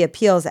 throughout all the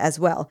appeals as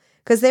well.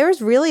 Because there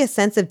is really a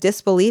sense of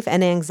disbelief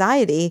and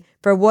anxiety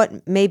for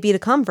what may be to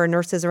come for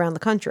nurses around the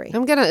country.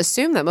 I'm going to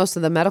assume that most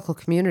of the medical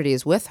community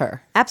is with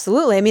her.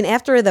 Absolutely. I mean,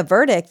 after the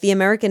verdict, the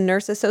American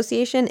Nurse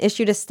Association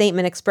issued a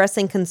statement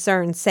expressing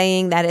concern,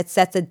 saying that it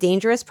sets a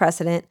dangerous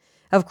precedent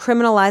of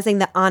criminalizing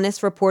the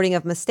honest reporting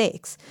of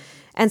mistakes.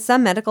 And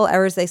some medical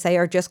errors, they say,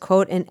 are just,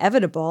 quote,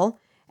 inevitable,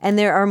 and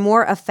there are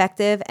more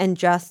effective and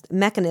just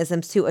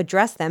mechanisms to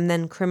address them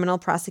than criminal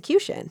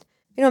prosecution.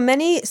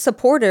 Many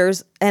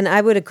supporters, and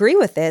I would agree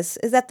with this,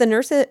 is that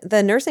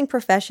the nursing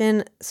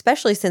profession,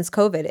 especially since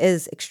COVID,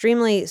 is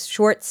extremely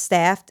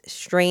short-staffed,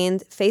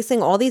 strained,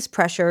 facing all these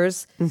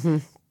pressures. Mm-hmm.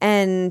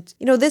 And,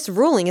 this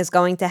ruling is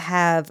going to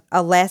have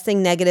a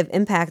lasting negative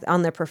impact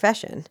on the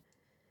profession.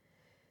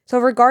 So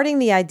regarding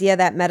the idea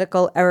that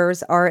medical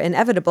errors are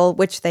inevitable,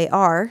 which they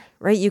are,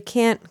 right? You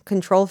can't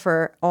control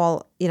for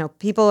all,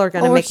 people are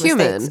going to make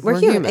mistakes. We're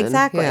human,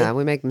 exactly. Yeah,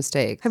 we make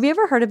mistakes. Have you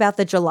ever heard about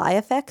the July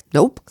effect?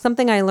 Nope.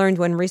 Something I learned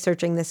when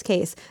researching this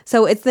case.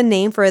 So it's the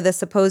name for the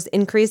supposed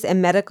increase in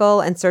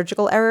medical and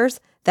surgical errors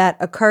that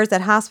occurs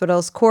at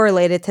hospitals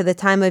correlated to the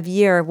time of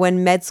year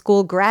when med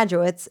school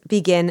graduates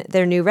begin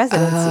their new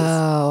residencies.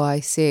 Oh, I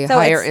see. So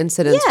higher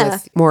incidence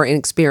with more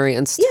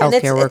inexperienced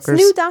healthcare workers.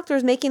 It's new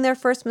doctors making their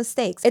first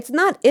mistakes. It's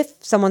not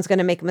if someone's going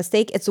to make a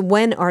mistake, it's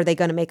when are they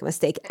going to make a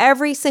mistake.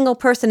 Every single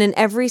person in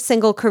every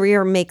single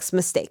career makes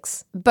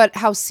mistakes. But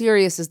how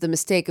serious is the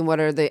mistake and what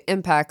are the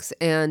impacts?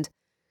 And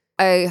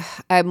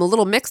I'm a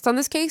little mixed on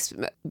this case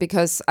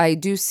because I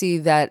do see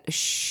that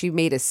she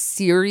made a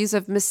series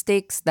of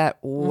mistakes that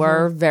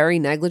were very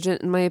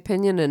negligent in my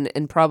opinion,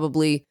 and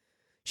probably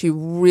she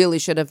really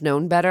should have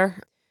known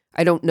better.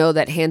 I don't know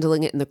that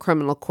handling it in the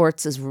criminal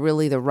courts is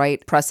really the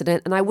right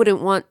precedent, and I wouldn't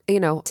want,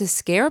 to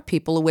scare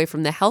people away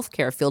from the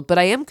healthcare field, but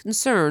I am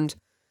concerned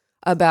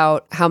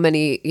about how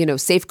many,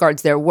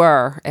 safeguards there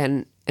were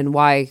and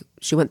why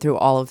she went through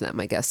all of them,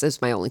 I guess,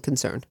 is my only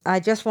concern. I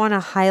just want to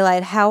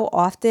highlight how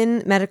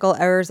often medical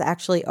errors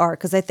actually are,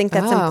 because I think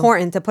that's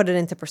important to put it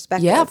into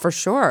perspective. Yeah, for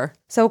sure.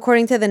 So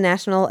according to the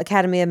National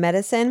Academy of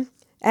Medicine,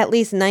 at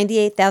least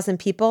 98,000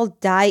 people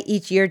die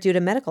each year due to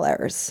medical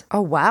errors.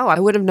 Oh, wow.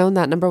 I would have known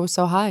that number was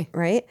so high.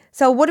 Right?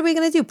 So what are we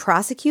going to do?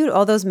 Prosecute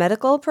all those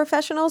medical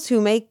professionals who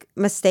make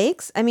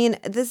mistakes? I mean,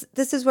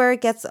 this is where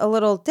it gets a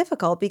little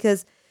difficult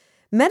because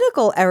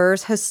medical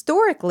errors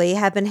historically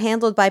have been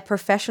handled by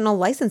professional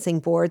licensing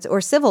boards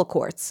or civil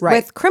courts,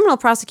 with criminal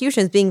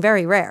prosecutions being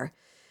very rare.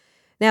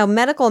 Now,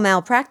 medical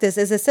malpractice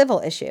is a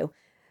civil issue,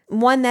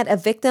 one that a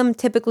victim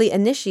typically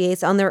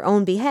initiates on their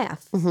own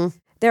behalf. Mm-hmm.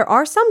 There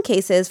are some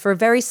cases for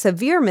very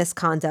severe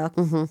misconduct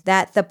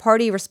that the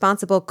party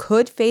responsible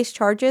could face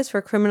charges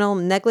for criminal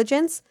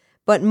negligence,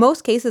 but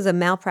most cases of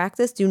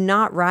malpractice do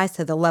not rise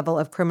to the level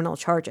of criminal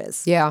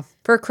charges. Yeah.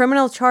 For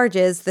criminal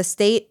charges, the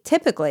state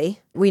typically,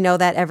 we know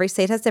that every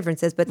state has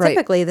differences, but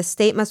typically the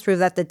state must prove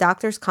that the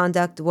doctor's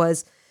conduct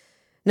was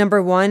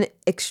Number one,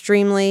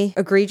 extremely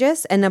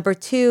egregious. And number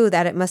two,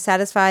 that it must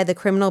satisfy the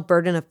criminal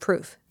burden of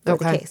proof for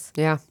the case.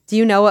 Yeah. Do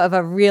you know of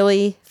a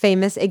really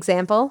famous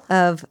example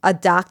of a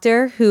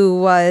doctor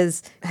who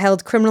was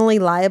held criminally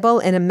liable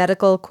in a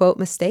medical, quote,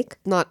 mistake?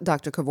 Not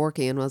Dr.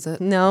 Kevorkian, was it?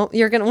 No,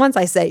 once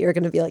I say it, you're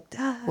going to be like,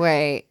 duh.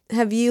 Wait.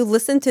 Have you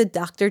listened to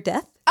Dr.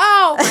 Death?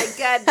 Oh my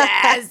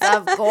goodness.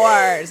 Of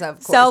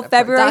course. So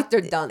February,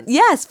 Dr. Dunst.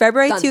 Yes,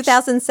 February Dunch.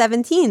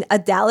 2017, a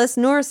Dallas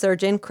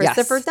neurosurgeon,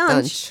 Christopher Yes,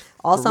 Dunch,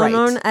 also Right.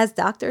 known as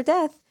Dr.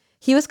 Death.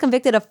 He was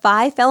convicted of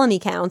 5 felony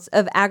counts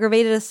of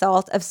aggravated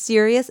assault of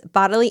serious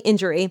bodily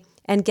injury.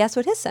 And guess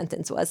what his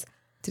sentence was?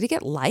 Did he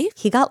get life?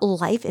 He got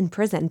life in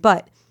prison,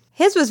 but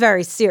his was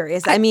very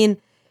serious. I mean,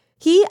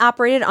 he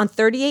operated on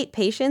 38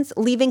 patients,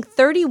 leaving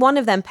 31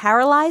 of them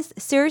paralyzed,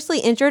 seriously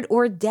injured,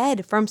 or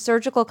dead from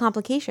surgical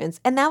complications.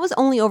 And that was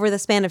only over the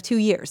span of 2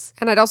 years.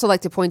 And I'd also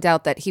like to point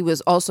out that he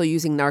was also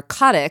using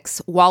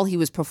narcotics while he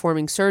was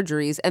performing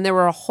surgeries. And there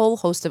were a whole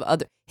host of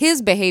other.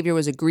 His behavior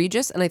was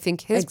egregious. And I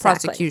think his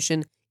Exactly.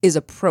 prosecution is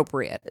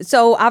appropriate.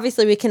 So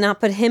obviously we cannot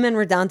put him and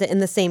Redonda in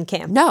the same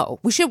camp. No,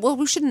 we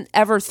shouldn't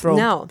ever throw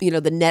No.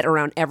 the net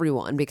around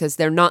everyone because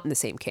they're not in the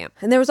same camp.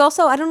 And there was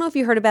also, I don't know if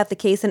you heard about the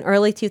case in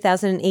early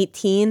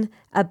 2018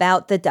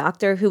 about the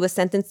doctor who was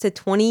sentenced to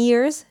 20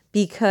 years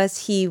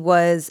because he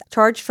was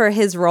charged for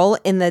his role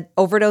in the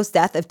overdose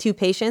death of 2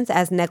 patients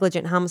as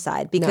negligent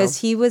homicide because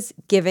he was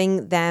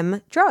giving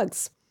them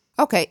drugs.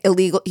 Okay,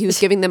 illegal. He was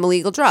giving them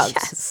illegal drugs.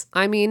 Yes.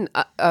 I mean,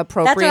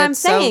 appropriate. That's what I'm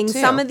saying. So, too.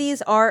 Some of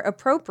these are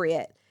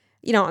appropriate.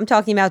 You know, I'm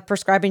talking about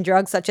prescribing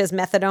drugs such as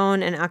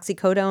methadone and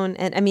oxycodone.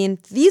 And I mean,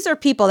 these are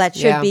people that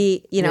should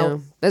be, Yeah.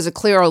 There's a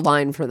clearer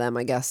line for them,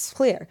 I guess.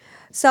 clear.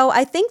 So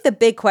I think the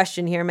big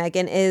question here,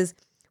 Megan, is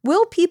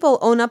will people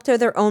own up to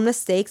their own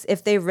mistakes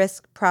if they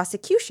risk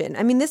prosecution?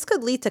 I mean, this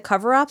could lead to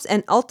cover-ups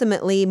and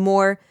ultimately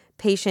more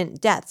patient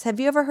deaths. Have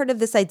you ever heard of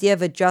this idea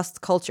of a just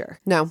culture?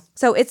 No.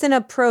 So it's an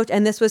approach,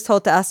 and this was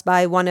told to us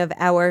by one of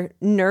our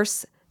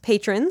nurse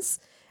patrons.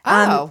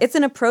 It's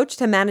an approach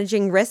to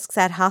managing risks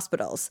at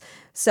hospitals.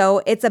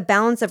 So it's a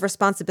balance of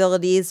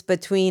responsibilities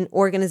between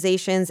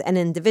organizations and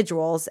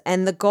individuals.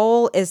 And the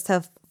goal is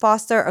to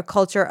foster a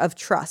culture of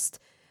trust,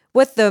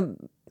 with the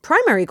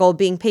primary goal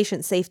being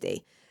patient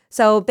safety.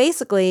 So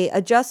basically,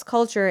 a just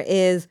culture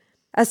is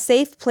a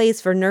safe place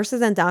for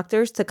nurses and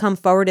doctors to come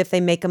forward if they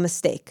make a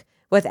mistake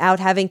without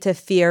having to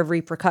fear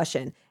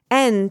repercussion.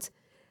 And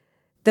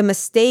the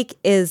mistake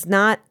is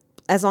not,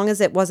 as long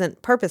as it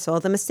wasn't purposeful,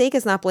 the mistake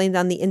is not blamed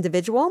on the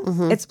individual.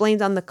 It's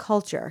blamed on the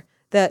culture.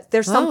 That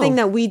there's something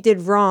that we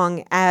did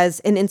wrong as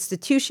an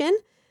institution,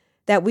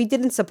 that we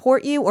didn't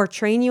support you or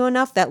train you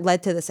enough that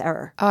led to this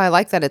error. Oh, I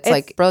like that. It's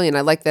like brilliant.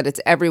 I like that it's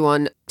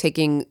everyone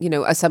taking,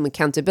 some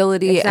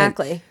accountability.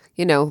 Exactly.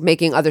 And,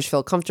 making others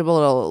feel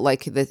comfortable.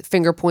 Like the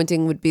finger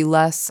pointing would be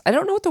less. I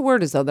don't know what the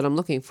word is, though, that I'm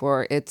looking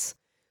for. It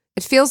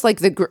feels like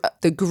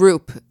the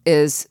group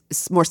is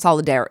more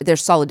solidarity.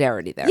 There's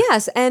solidarity there.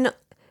 Yes, and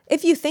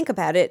if you think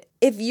about it,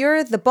 if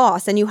you're the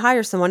boss and you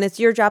hire someone, it's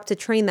your job to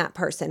train that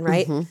person,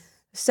 right?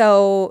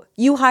 So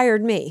you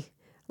hired me.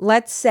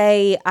 Let's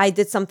say I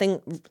did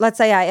something, let's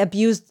say I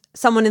abused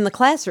someone in the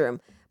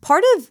classroom.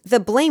 Part of the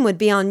blame would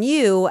be on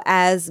you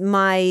as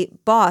my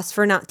boss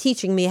for not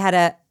teaching me how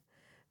to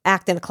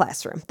act in a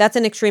classroom. That's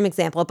an extreme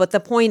example. But the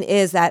point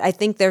is that I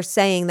think they're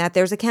saying that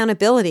there's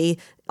accountability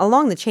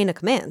along the chain of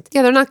command.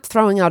 Yeah, they're not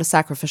throwing out a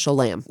sacrificial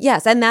lamb.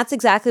 Yes, and that's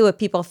exactly what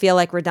people feel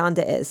like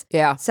Redonda is.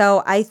 Yeah.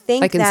 So I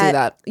think I can see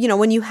that.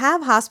 When you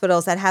have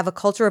hospitals that have a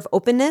culture of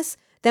openness,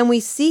 then we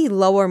see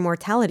lower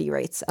mortality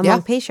rates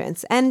among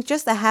patients and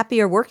just a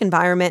happier work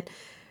environment,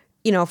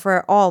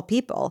 for all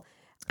people.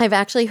 I've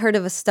actually heard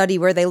of a study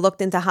where they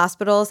looked into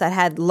hospitals that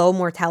had low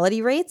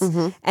mortality rates,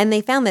 and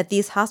they found that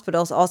these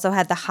hospitals also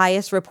had the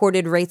highest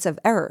reported rates of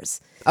errors.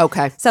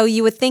 Okay. So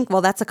you would think,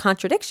 well, that's a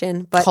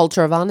contradiction, but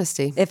Culture of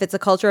honesty. if it's a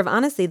culture of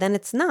honesty, then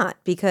it's not,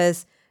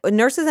 because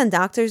nurses and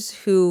doctors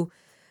who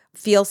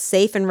feel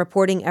safe in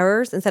reporting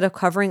errors instead of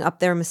covering up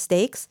their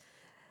mistakes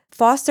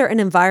foster an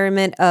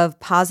environment of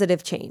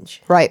positive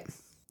change. Right.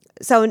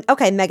 So,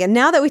 okay, Megan,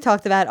 now that we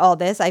talked about all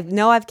this, I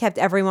know I've kept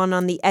everyone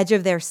on the edge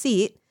of their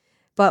seat,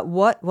 but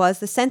what was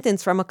the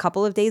sentence from a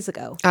couple of days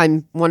ago?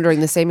 I'm wondering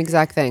the same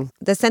exact thing.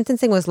 The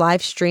sentencing was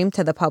live streamed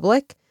to the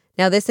public.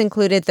 Now, this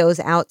included those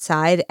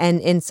outside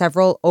and in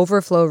several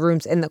overflow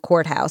rooms in the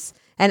courthouse.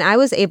 And I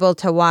was able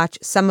to watch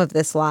some of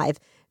this live.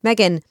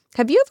 Megan,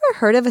 have you ever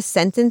heard of a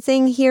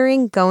sentencing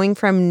hearing going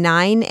from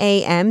 9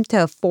 a.m.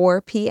 to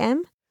 4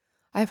 p.m.?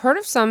 I've heard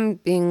of some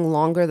being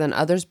longer than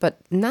others, but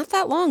not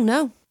that long,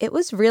 no. It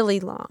was really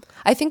long.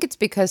 I think it's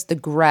because the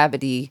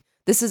gravity,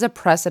 this is a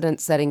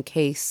precedent-setting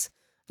case.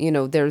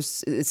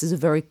 This is a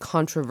very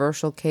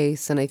controversial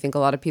case, and I think a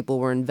lot of people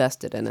were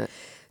invested in it.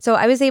 So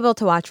I was able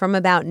to watch from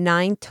about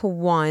 9 to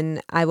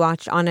 1. I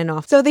watched on and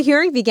off. So the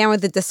hearing began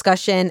with a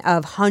discussion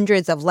of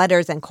hundreds of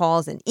letters and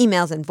calls and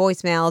emails and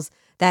voicemails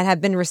that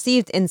have been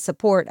received in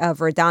support of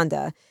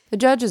Redonda. The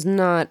judge is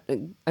not,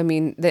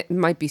 they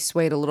might be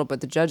swayed a little, but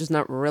the judge is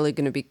not really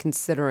going to be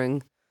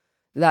considering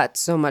that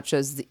so much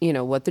as,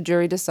 what the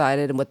jury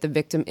decided and what the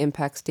victim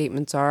impact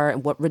statements are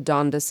and what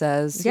Redonda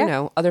says.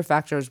 Yeah. Other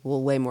factors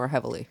will weigh more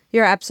heavily.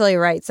 You're absolutely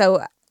right.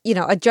 So,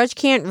 a judge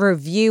can't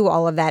review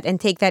all of that and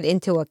take that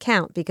into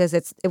account because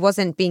it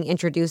wasn't being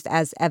introduced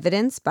as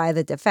evidence by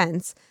the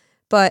defense.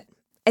 But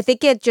I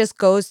think it just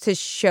goes to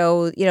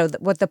show,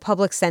 what the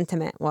public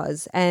sentiment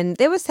was. And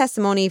there was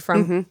testimony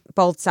from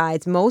both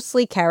sides,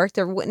 mostly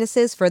character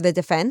witnesses for the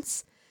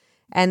defense.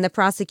 And the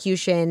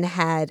prosecution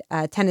had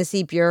a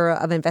Tennessee Bureau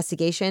of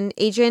Investigation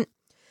agent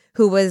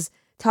who was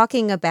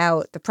talking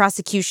about the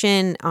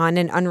prosecution on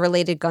an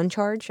unrelated gun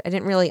charge. I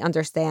didn't really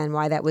understand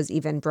why that was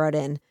even brought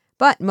in.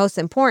 But most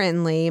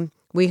importantly,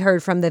 we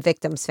heard from the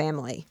victim's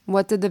family.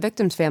 What did the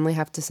victim's family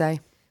have to say?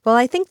 Well,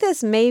 I think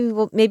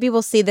maybe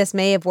we'll see this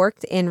may have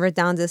worked in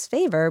Redonda's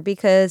favor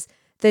because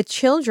the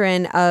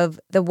children of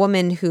the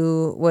woman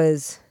who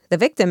was the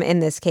victim in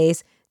this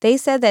case, they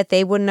said that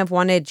they wouldn't have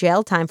wanted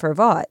jail time for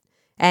Vaught.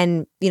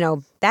 And,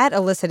 that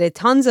elicited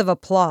tons of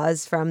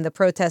applause from the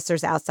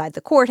protesters outside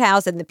the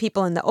courthouse and the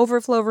people in the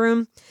overflow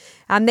room.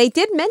 They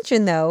did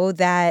mention, though,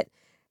 that,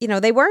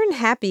 they weren't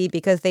happy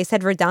because they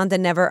said Redonda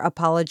never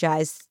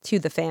apologized to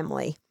the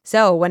family.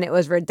 So when it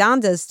was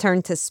Redonda's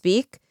turn to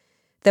speak,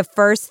 the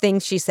first thing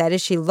she said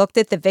is she looked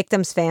at the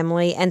victim's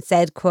family and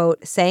said,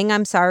 quote, "Saying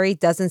I'm sorry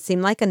doesn't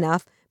seem like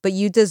enough, but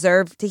you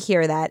deserve to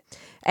hear that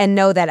and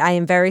know that I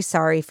am very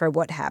sorry for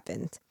what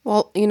happened."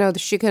 Well,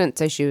 she couldn't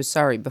say she was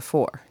sorry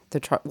before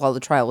while the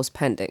trial was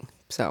pending.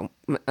 So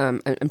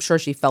I'm sure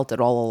she felt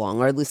it all along,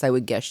 or at least I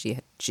would guess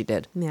she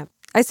did. Yeah.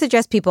 I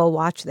suggest people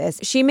watch this.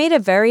 She made a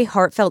very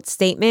heartfelt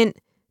statement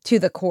to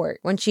the court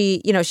when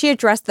she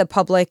addressed the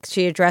public,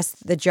 she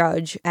addressed the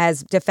judge,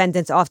 as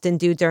defendants often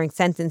do during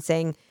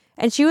sentencing.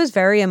 And she was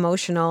very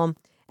emotional.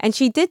 And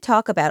she did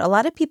talk about a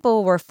lot of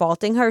people were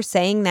faulting her,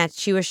 saying that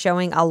she was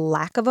showing a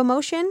lack of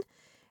emotion.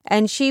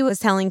 And she was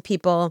telling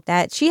people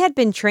that she had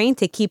been trained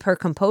to keep her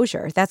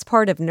composure. That's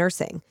part of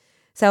nursing.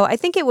 So I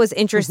think it was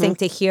interesting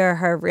to hear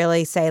her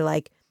really say,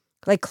 like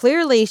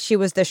clearly she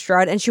was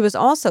distraught. And she was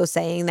also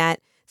saying that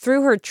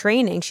through her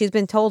training, she's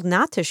been told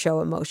not to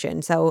show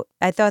emotion. So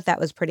I thought that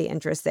was pretty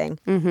interesting.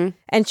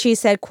 And she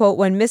said, quote,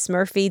 "When Miss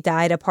Murphy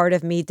died, a part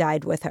of me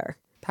died with her."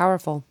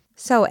 Powerful.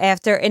 So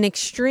after an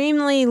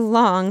extremely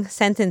long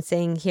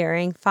sentencing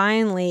hearing,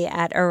 finally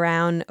at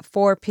around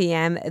 4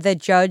 p.m., the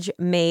judge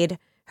made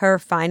her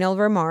final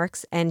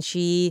remarks, and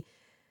she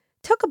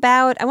took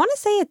I want to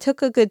say it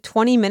took a good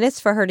 20 minutes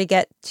for her to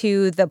get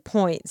to the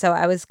point. So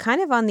I was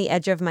kind of on the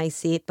edge of my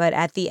seat, but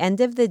at the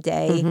end of the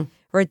day,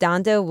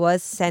 Redonda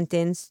was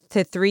sentenced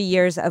to 3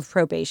 years of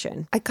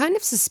probation. I kind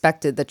of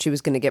suspected that she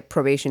was going to get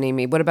probation,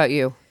 Amy. What about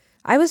you?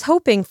 I was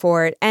hoping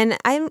for it, and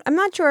I'm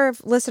not sure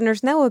if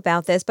listeners know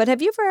about this, but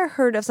have you ever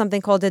heard of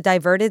something called a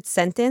diverted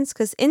sentence?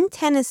 Because in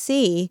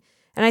Tennessee,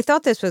 and I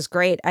thought this was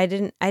great, I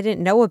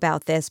didn't know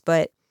about this,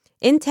 but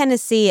in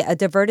Tennessee, a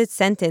diverted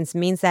sentence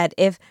means that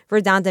if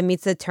Redonda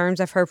meets the terms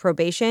of her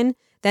probation,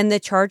 then the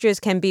charges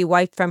can be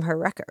wiped from her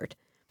record.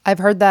 I've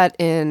heard that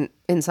in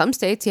some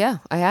states, yeah,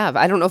 I have.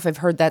 I don't know if I've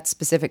heard that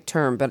specific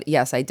term, but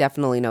yes, I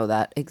definitely know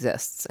that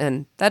exists,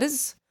 and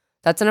that's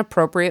an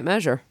appropriate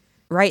measure.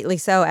 Rightly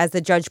so. As the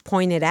judge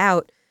pointed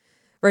out,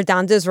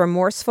 Redonda's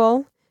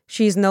remorseful.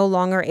 She's no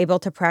longer able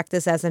to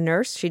practice as a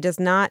nurse. She does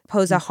not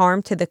pose a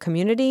harm to the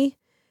community.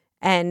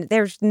 And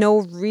there's no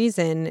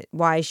reason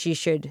why she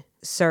should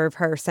serve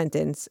her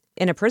sentence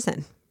in a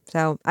prison.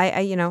 So I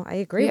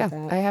agree with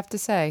that. I have to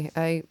say,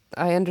 I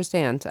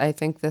understand. I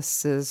think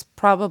this is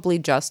probably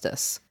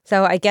justice.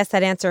 So I guess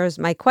that answers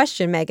my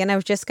question, Megan. I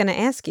was just going to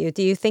ask you,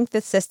 do you think the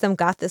system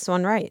got this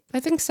one right? I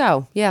think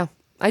so. Yeah,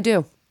 I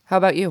do. How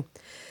about you?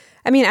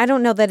 I mean, I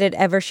don't know that it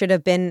ever should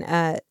have been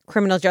a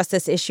criminal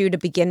justice issue to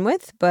begin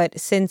with, but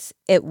since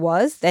it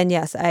was, then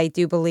yes, I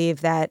do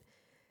believe that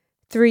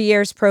 3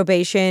 years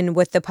probation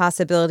with the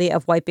possibility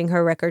of wiping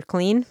her record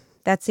clean,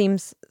 that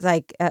seems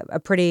like a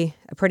pretty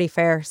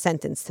fair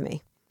sentence to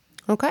me.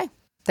 Okay.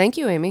 Thank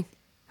you, Amy.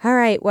 All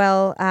right.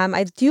 Well,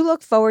 I do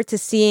look forward to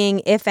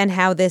seeing if and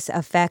how this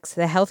affects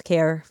the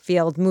healthcare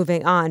field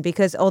moving on,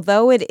 because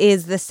although it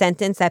is the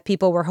sentence that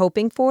people were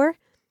hoping for,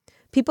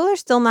 people are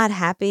still not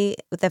happy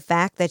with the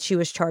fact that she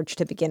was charged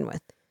to begin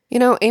with.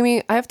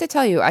 Amy, I have to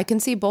tell you, I can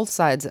see both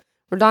sides.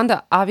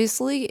 Redonda,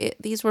 obviously,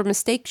 these were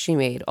mistakes she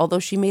made, although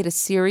she made a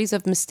series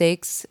of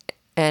mistakes,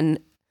 and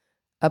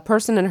a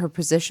person in her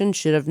position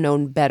should have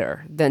known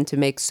better than to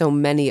make so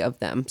many of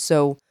them.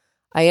 So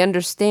I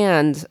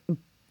understand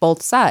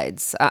both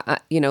sides,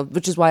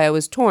 which is why I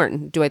was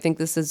torn. Do I think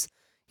this is,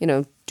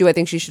 do I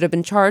think she should have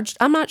been charged?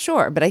 I'm not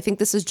sure, but I think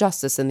this is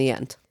justice in the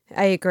end.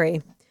 I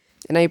agree.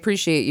 And I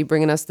appreciate you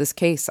bringing us this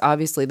case,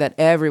 obviously, that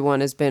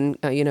everyone has been,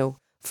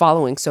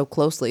 following so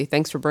closely.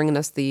 Thanks for bringing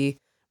us the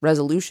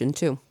resolution,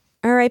 too.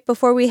 All right,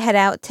 before we head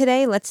out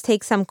today, let's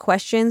take some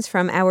questions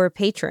from our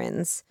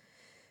patrons.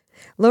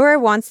 Laura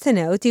wants to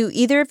know, do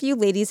either of you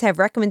ladies have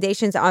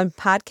recommendations on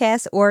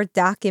podcasts or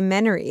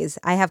documentaries?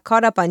 I have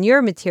caught up on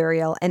your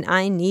material, and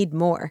I need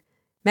more.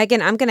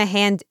 Megan, I'm going to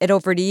hand it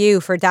over to you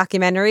for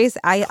documentaries.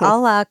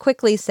 I'll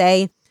quickly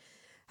say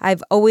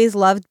I've always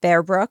loved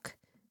Bear Brook.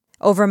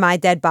 Over My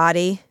Dead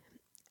Body.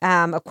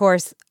 Of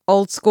course,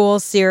 Old School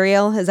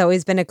Serial has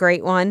always been a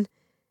great one.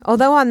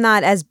 Although I'm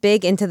not as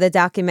big into the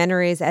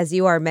documentaries as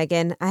you are,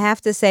 Megan, I have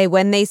to say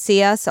When They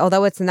See Us,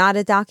 although it's not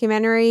a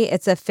documentary,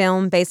 it's a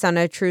film based on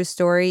a true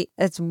story.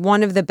 It's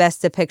one of the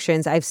best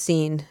depictions I've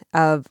seen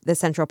of the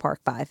Central Park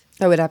Five.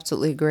 I would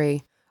absolutely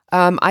agree.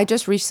 I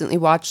just recently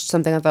watched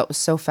something I thought was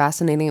so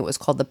fascinating. It was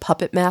called The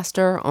Puppet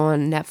Master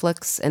on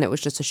Netflix, and it was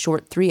just a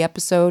short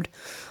 3-episode.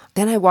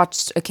 Then I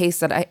watched a case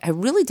that I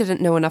really didn't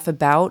know enough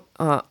about,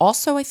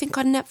 also I think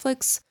on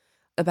Netflix,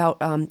 about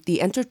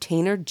the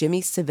entertainer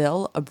Jimmy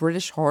Savile, a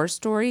British horror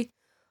story.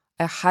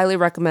 I highly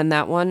recommend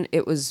that one.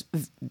 It's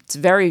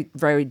very,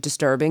 very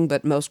disturbing,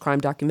 but most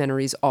crime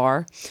documentaries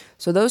are.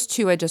 So those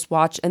two I just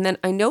watched. And then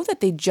I know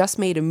that they just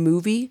made a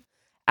movie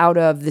out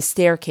of the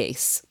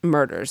Staircase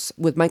murders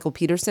with Michael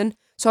Peterson.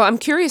 So I'm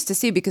curious to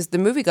see, because the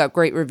movie got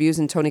great reviews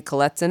and Toni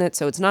Collette's in it.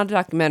 So it's not a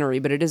documentary,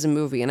 but it is a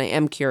movie, and I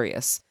am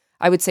curious.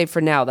 I would say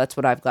for now, that's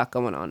what I've got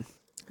going on.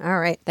 All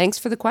right. Thanks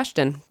for the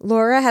question.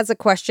 Laura has a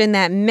question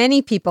that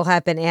many people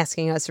have been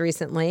asking us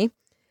recently.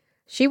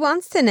 She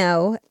wants to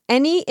know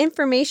any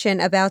information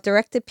about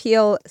Direct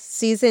Appeal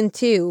Season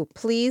 2.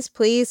 Please,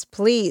 please,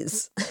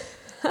 please.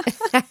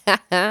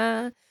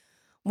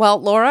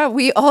 Well, Laura,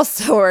 we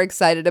also are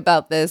excited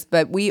about this,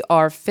 but we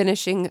are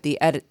finishing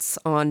the edits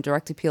on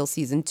Direct Appeal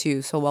Season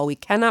 2. So while we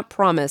cannot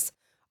promise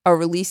a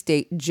release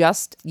date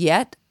just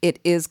yet, it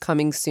is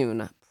coming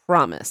soon.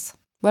 Promise.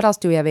 What else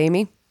do we have,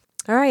 Amy?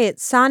 All right.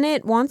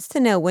 Sonnet wants to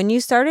know, when you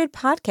started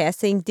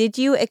podcasting, did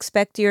you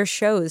expect your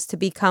shows to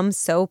become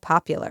so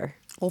popular?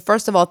 Well,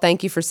 first of all,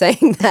 thank you for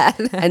saying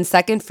that. And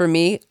second, for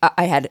me,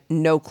 I had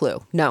no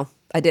clue. No,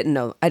 I didn't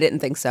know. I didn't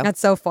think so. That's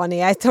so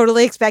funny. I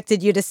totally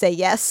expected you to say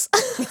yes.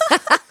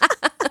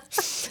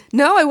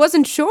 No, I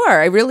wasn't sure.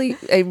 I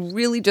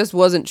really just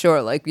wasn't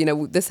sure. Like,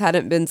 this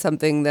hadn't been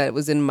something that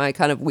was in my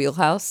kind of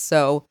wheelhouse.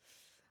 So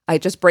I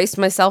just braced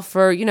myself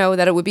for,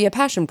 that it would be a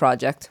passion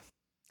project.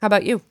 How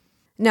about you?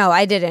 No,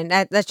 I didn't.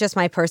 That's just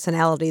my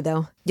personality,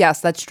 though. Yes,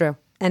 that's true.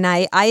 And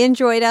I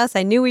enjoyed us.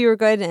 I knew we were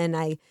good, and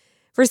I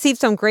received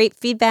some great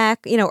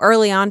feedback,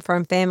 early on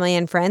from family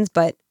and friends.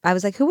 But I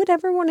was like, who would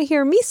ever want to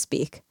hear me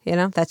speak?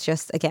 That's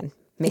just, again,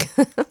 me.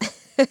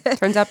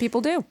 Turns out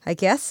people do. I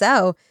guess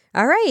so.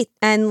 All right.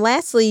 And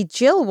lastly,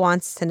 Jill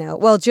wants to know.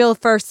 Well, Jill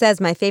first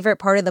says, my favorite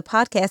part of the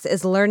podcast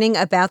is learning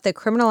about the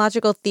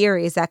criminological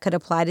theories that could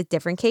apply to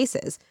different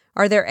cases.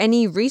 Are there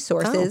any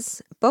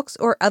resources, books,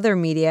 or other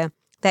media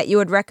that you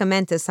would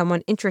recommend to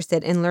someone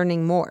interested in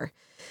learning more?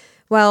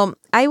 Well,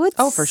 I would...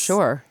 Oh, for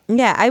sure.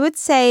 Yeah, I would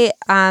say,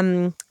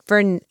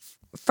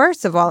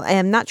 first of all, I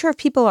am not sure if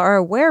people are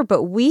aware,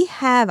 but we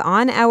have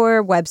on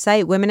our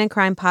website,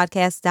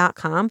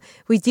 womenandcrimepodcast.com,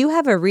 we do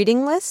have a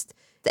reading list,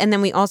 and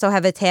then we also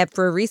have a tab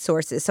for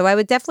resources. So I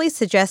would definitely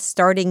suggest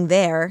starting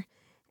there.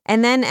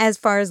 And then as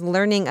far as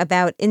learning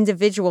about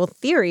individual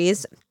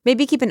theories,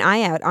 maybe keep an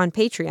eye out on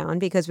Patreon,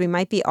 because we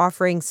might be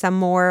offering some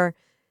more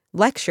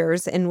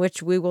lectures in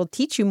which we will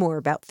teach you more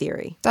about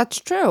theory. That's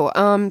true.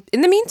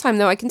 In the meantime,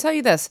 though, I can tell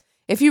you this.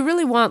 If you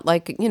really want,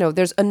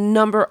 there's a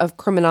number of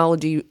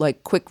criminology,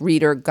 quick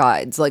reader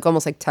guides,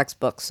 almost like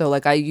textbooks. So,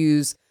 I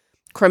use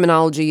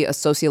Criminology, A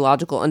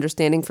Sociological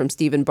Understanding from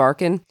Stephen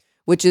Barkin,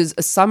 which is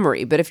a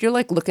summary. But if you're,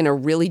 looking to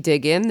really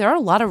dig in, there are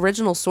a lot of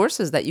original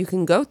sources that you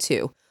can go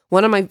to.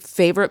 One of my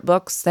favorite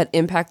books that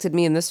impacted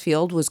me in this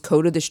field was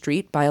Code of the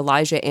Street by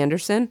Elijah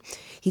Anderson.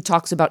 He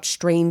talks about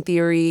strain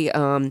theory,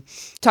 he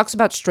talks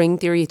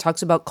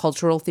about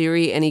cultural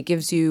theory, and he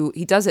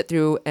does it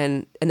through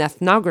an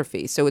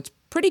ethnography. So it's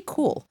pretty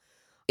cool.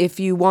 If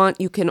you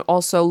want, you can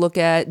also look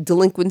at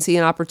Delinquency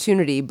and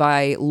Opportunity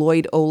by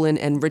Lloyd Olin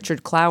and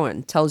Richard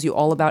Clowen. Tells you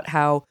all about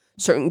how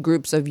certain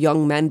groups of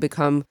young men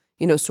become,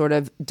 sort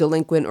of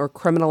delinquent or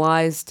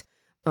criminalized.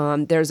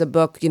 There's a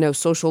book,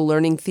 Social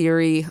Learning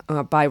Theory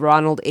by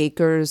Ronald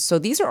Akers. So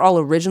these are all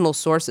original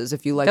sources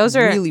if you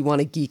really want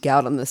to geek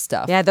out on this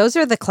stuff. Yeah, those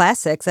are the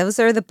classics. Those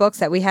are the books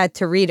that we had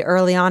to read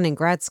early on in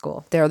grad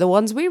school. They're the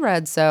ones we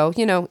read. So,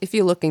 if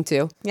you're looking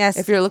to. Yes.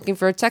 If you're looking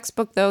for a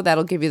textbook, though,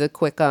 that'll give you the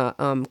quick the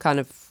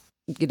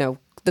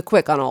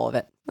quick on all of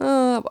it.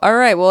 All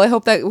right. Well,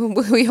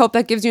 we hope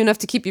that gives you enough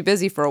to keep you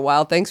busy for a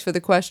while. Thanks for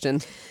the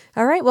question.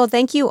 All right. Well,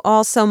 thank you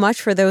all so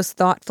much for those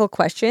thoughtful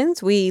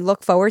questions. We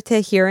look forward to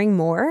hearing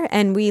more,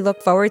 and we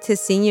look forward to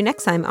seeing you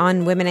next time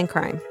on Women in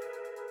Crime.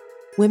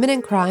 Women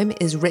in Crime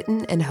is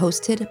written and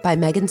hosted by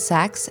Megan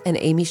Sachs and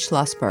Amy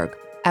Schlossberg.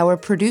 Our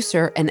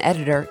producer and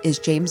editor is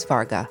James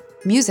Varga.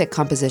 Music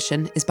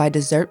composition is by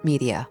Desert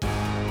Media.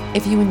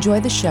 If you enjoy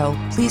the show,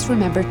 please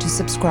remember to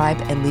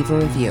subscribe and leave a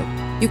review.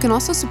 You can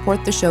also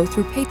support the show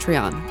through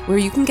Patreon, where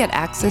you can get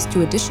access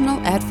to additional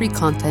ad-free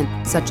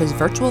content such as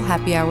virtual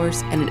happy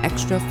hours and an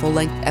extra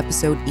full-length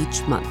episode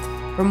each month.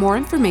 For more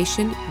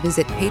information,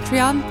 visit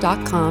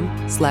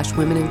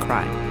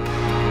patreon.com/womenincrime.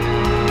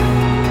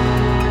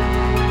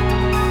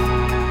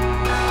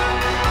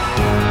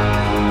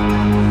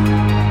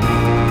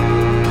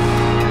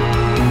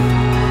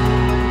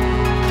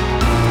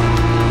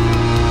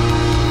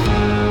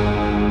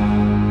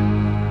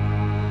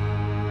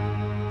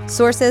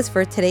 Sources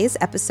for today's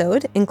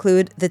episode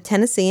include The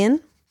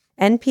Tennessean,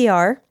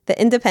 NPR,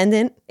 The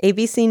Independent,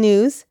 ABC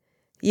News,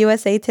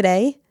 USA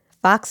Today,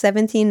 Fox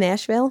 17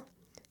 Nashville,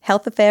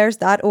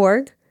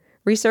 healthaffairs.org,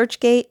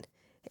 ResearchGate,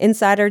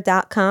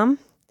 Insider.com,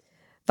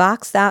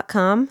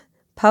 Vox.com,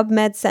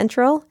 PubMed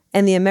Central,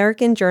 and the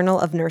American Journal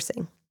of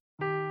Nursing.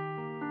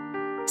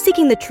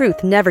 Seeking the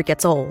truth never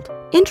gets old.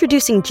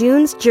 Introducing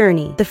June's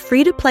Journey, the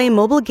free-to-play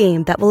mobile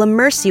game that will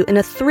immerse you in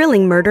a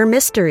thrilling murder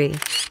mystery.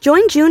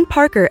 Join June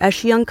Parker as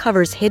she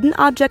uncovers hidden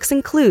objects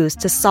and clues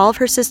to solve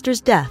her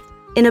sister's death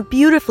in a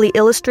beautifully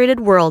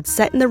illustrated world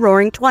set in the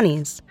Roaring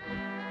 '20s.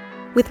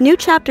 With new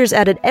chapters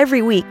added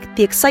every week,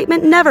 the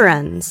excitement never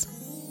ends.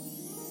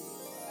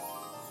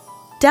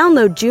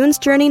 Download June's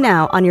Journey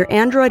now on your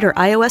Android or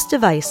iOS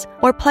device,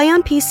 or play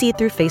on PC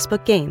through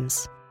Facebook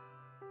Games.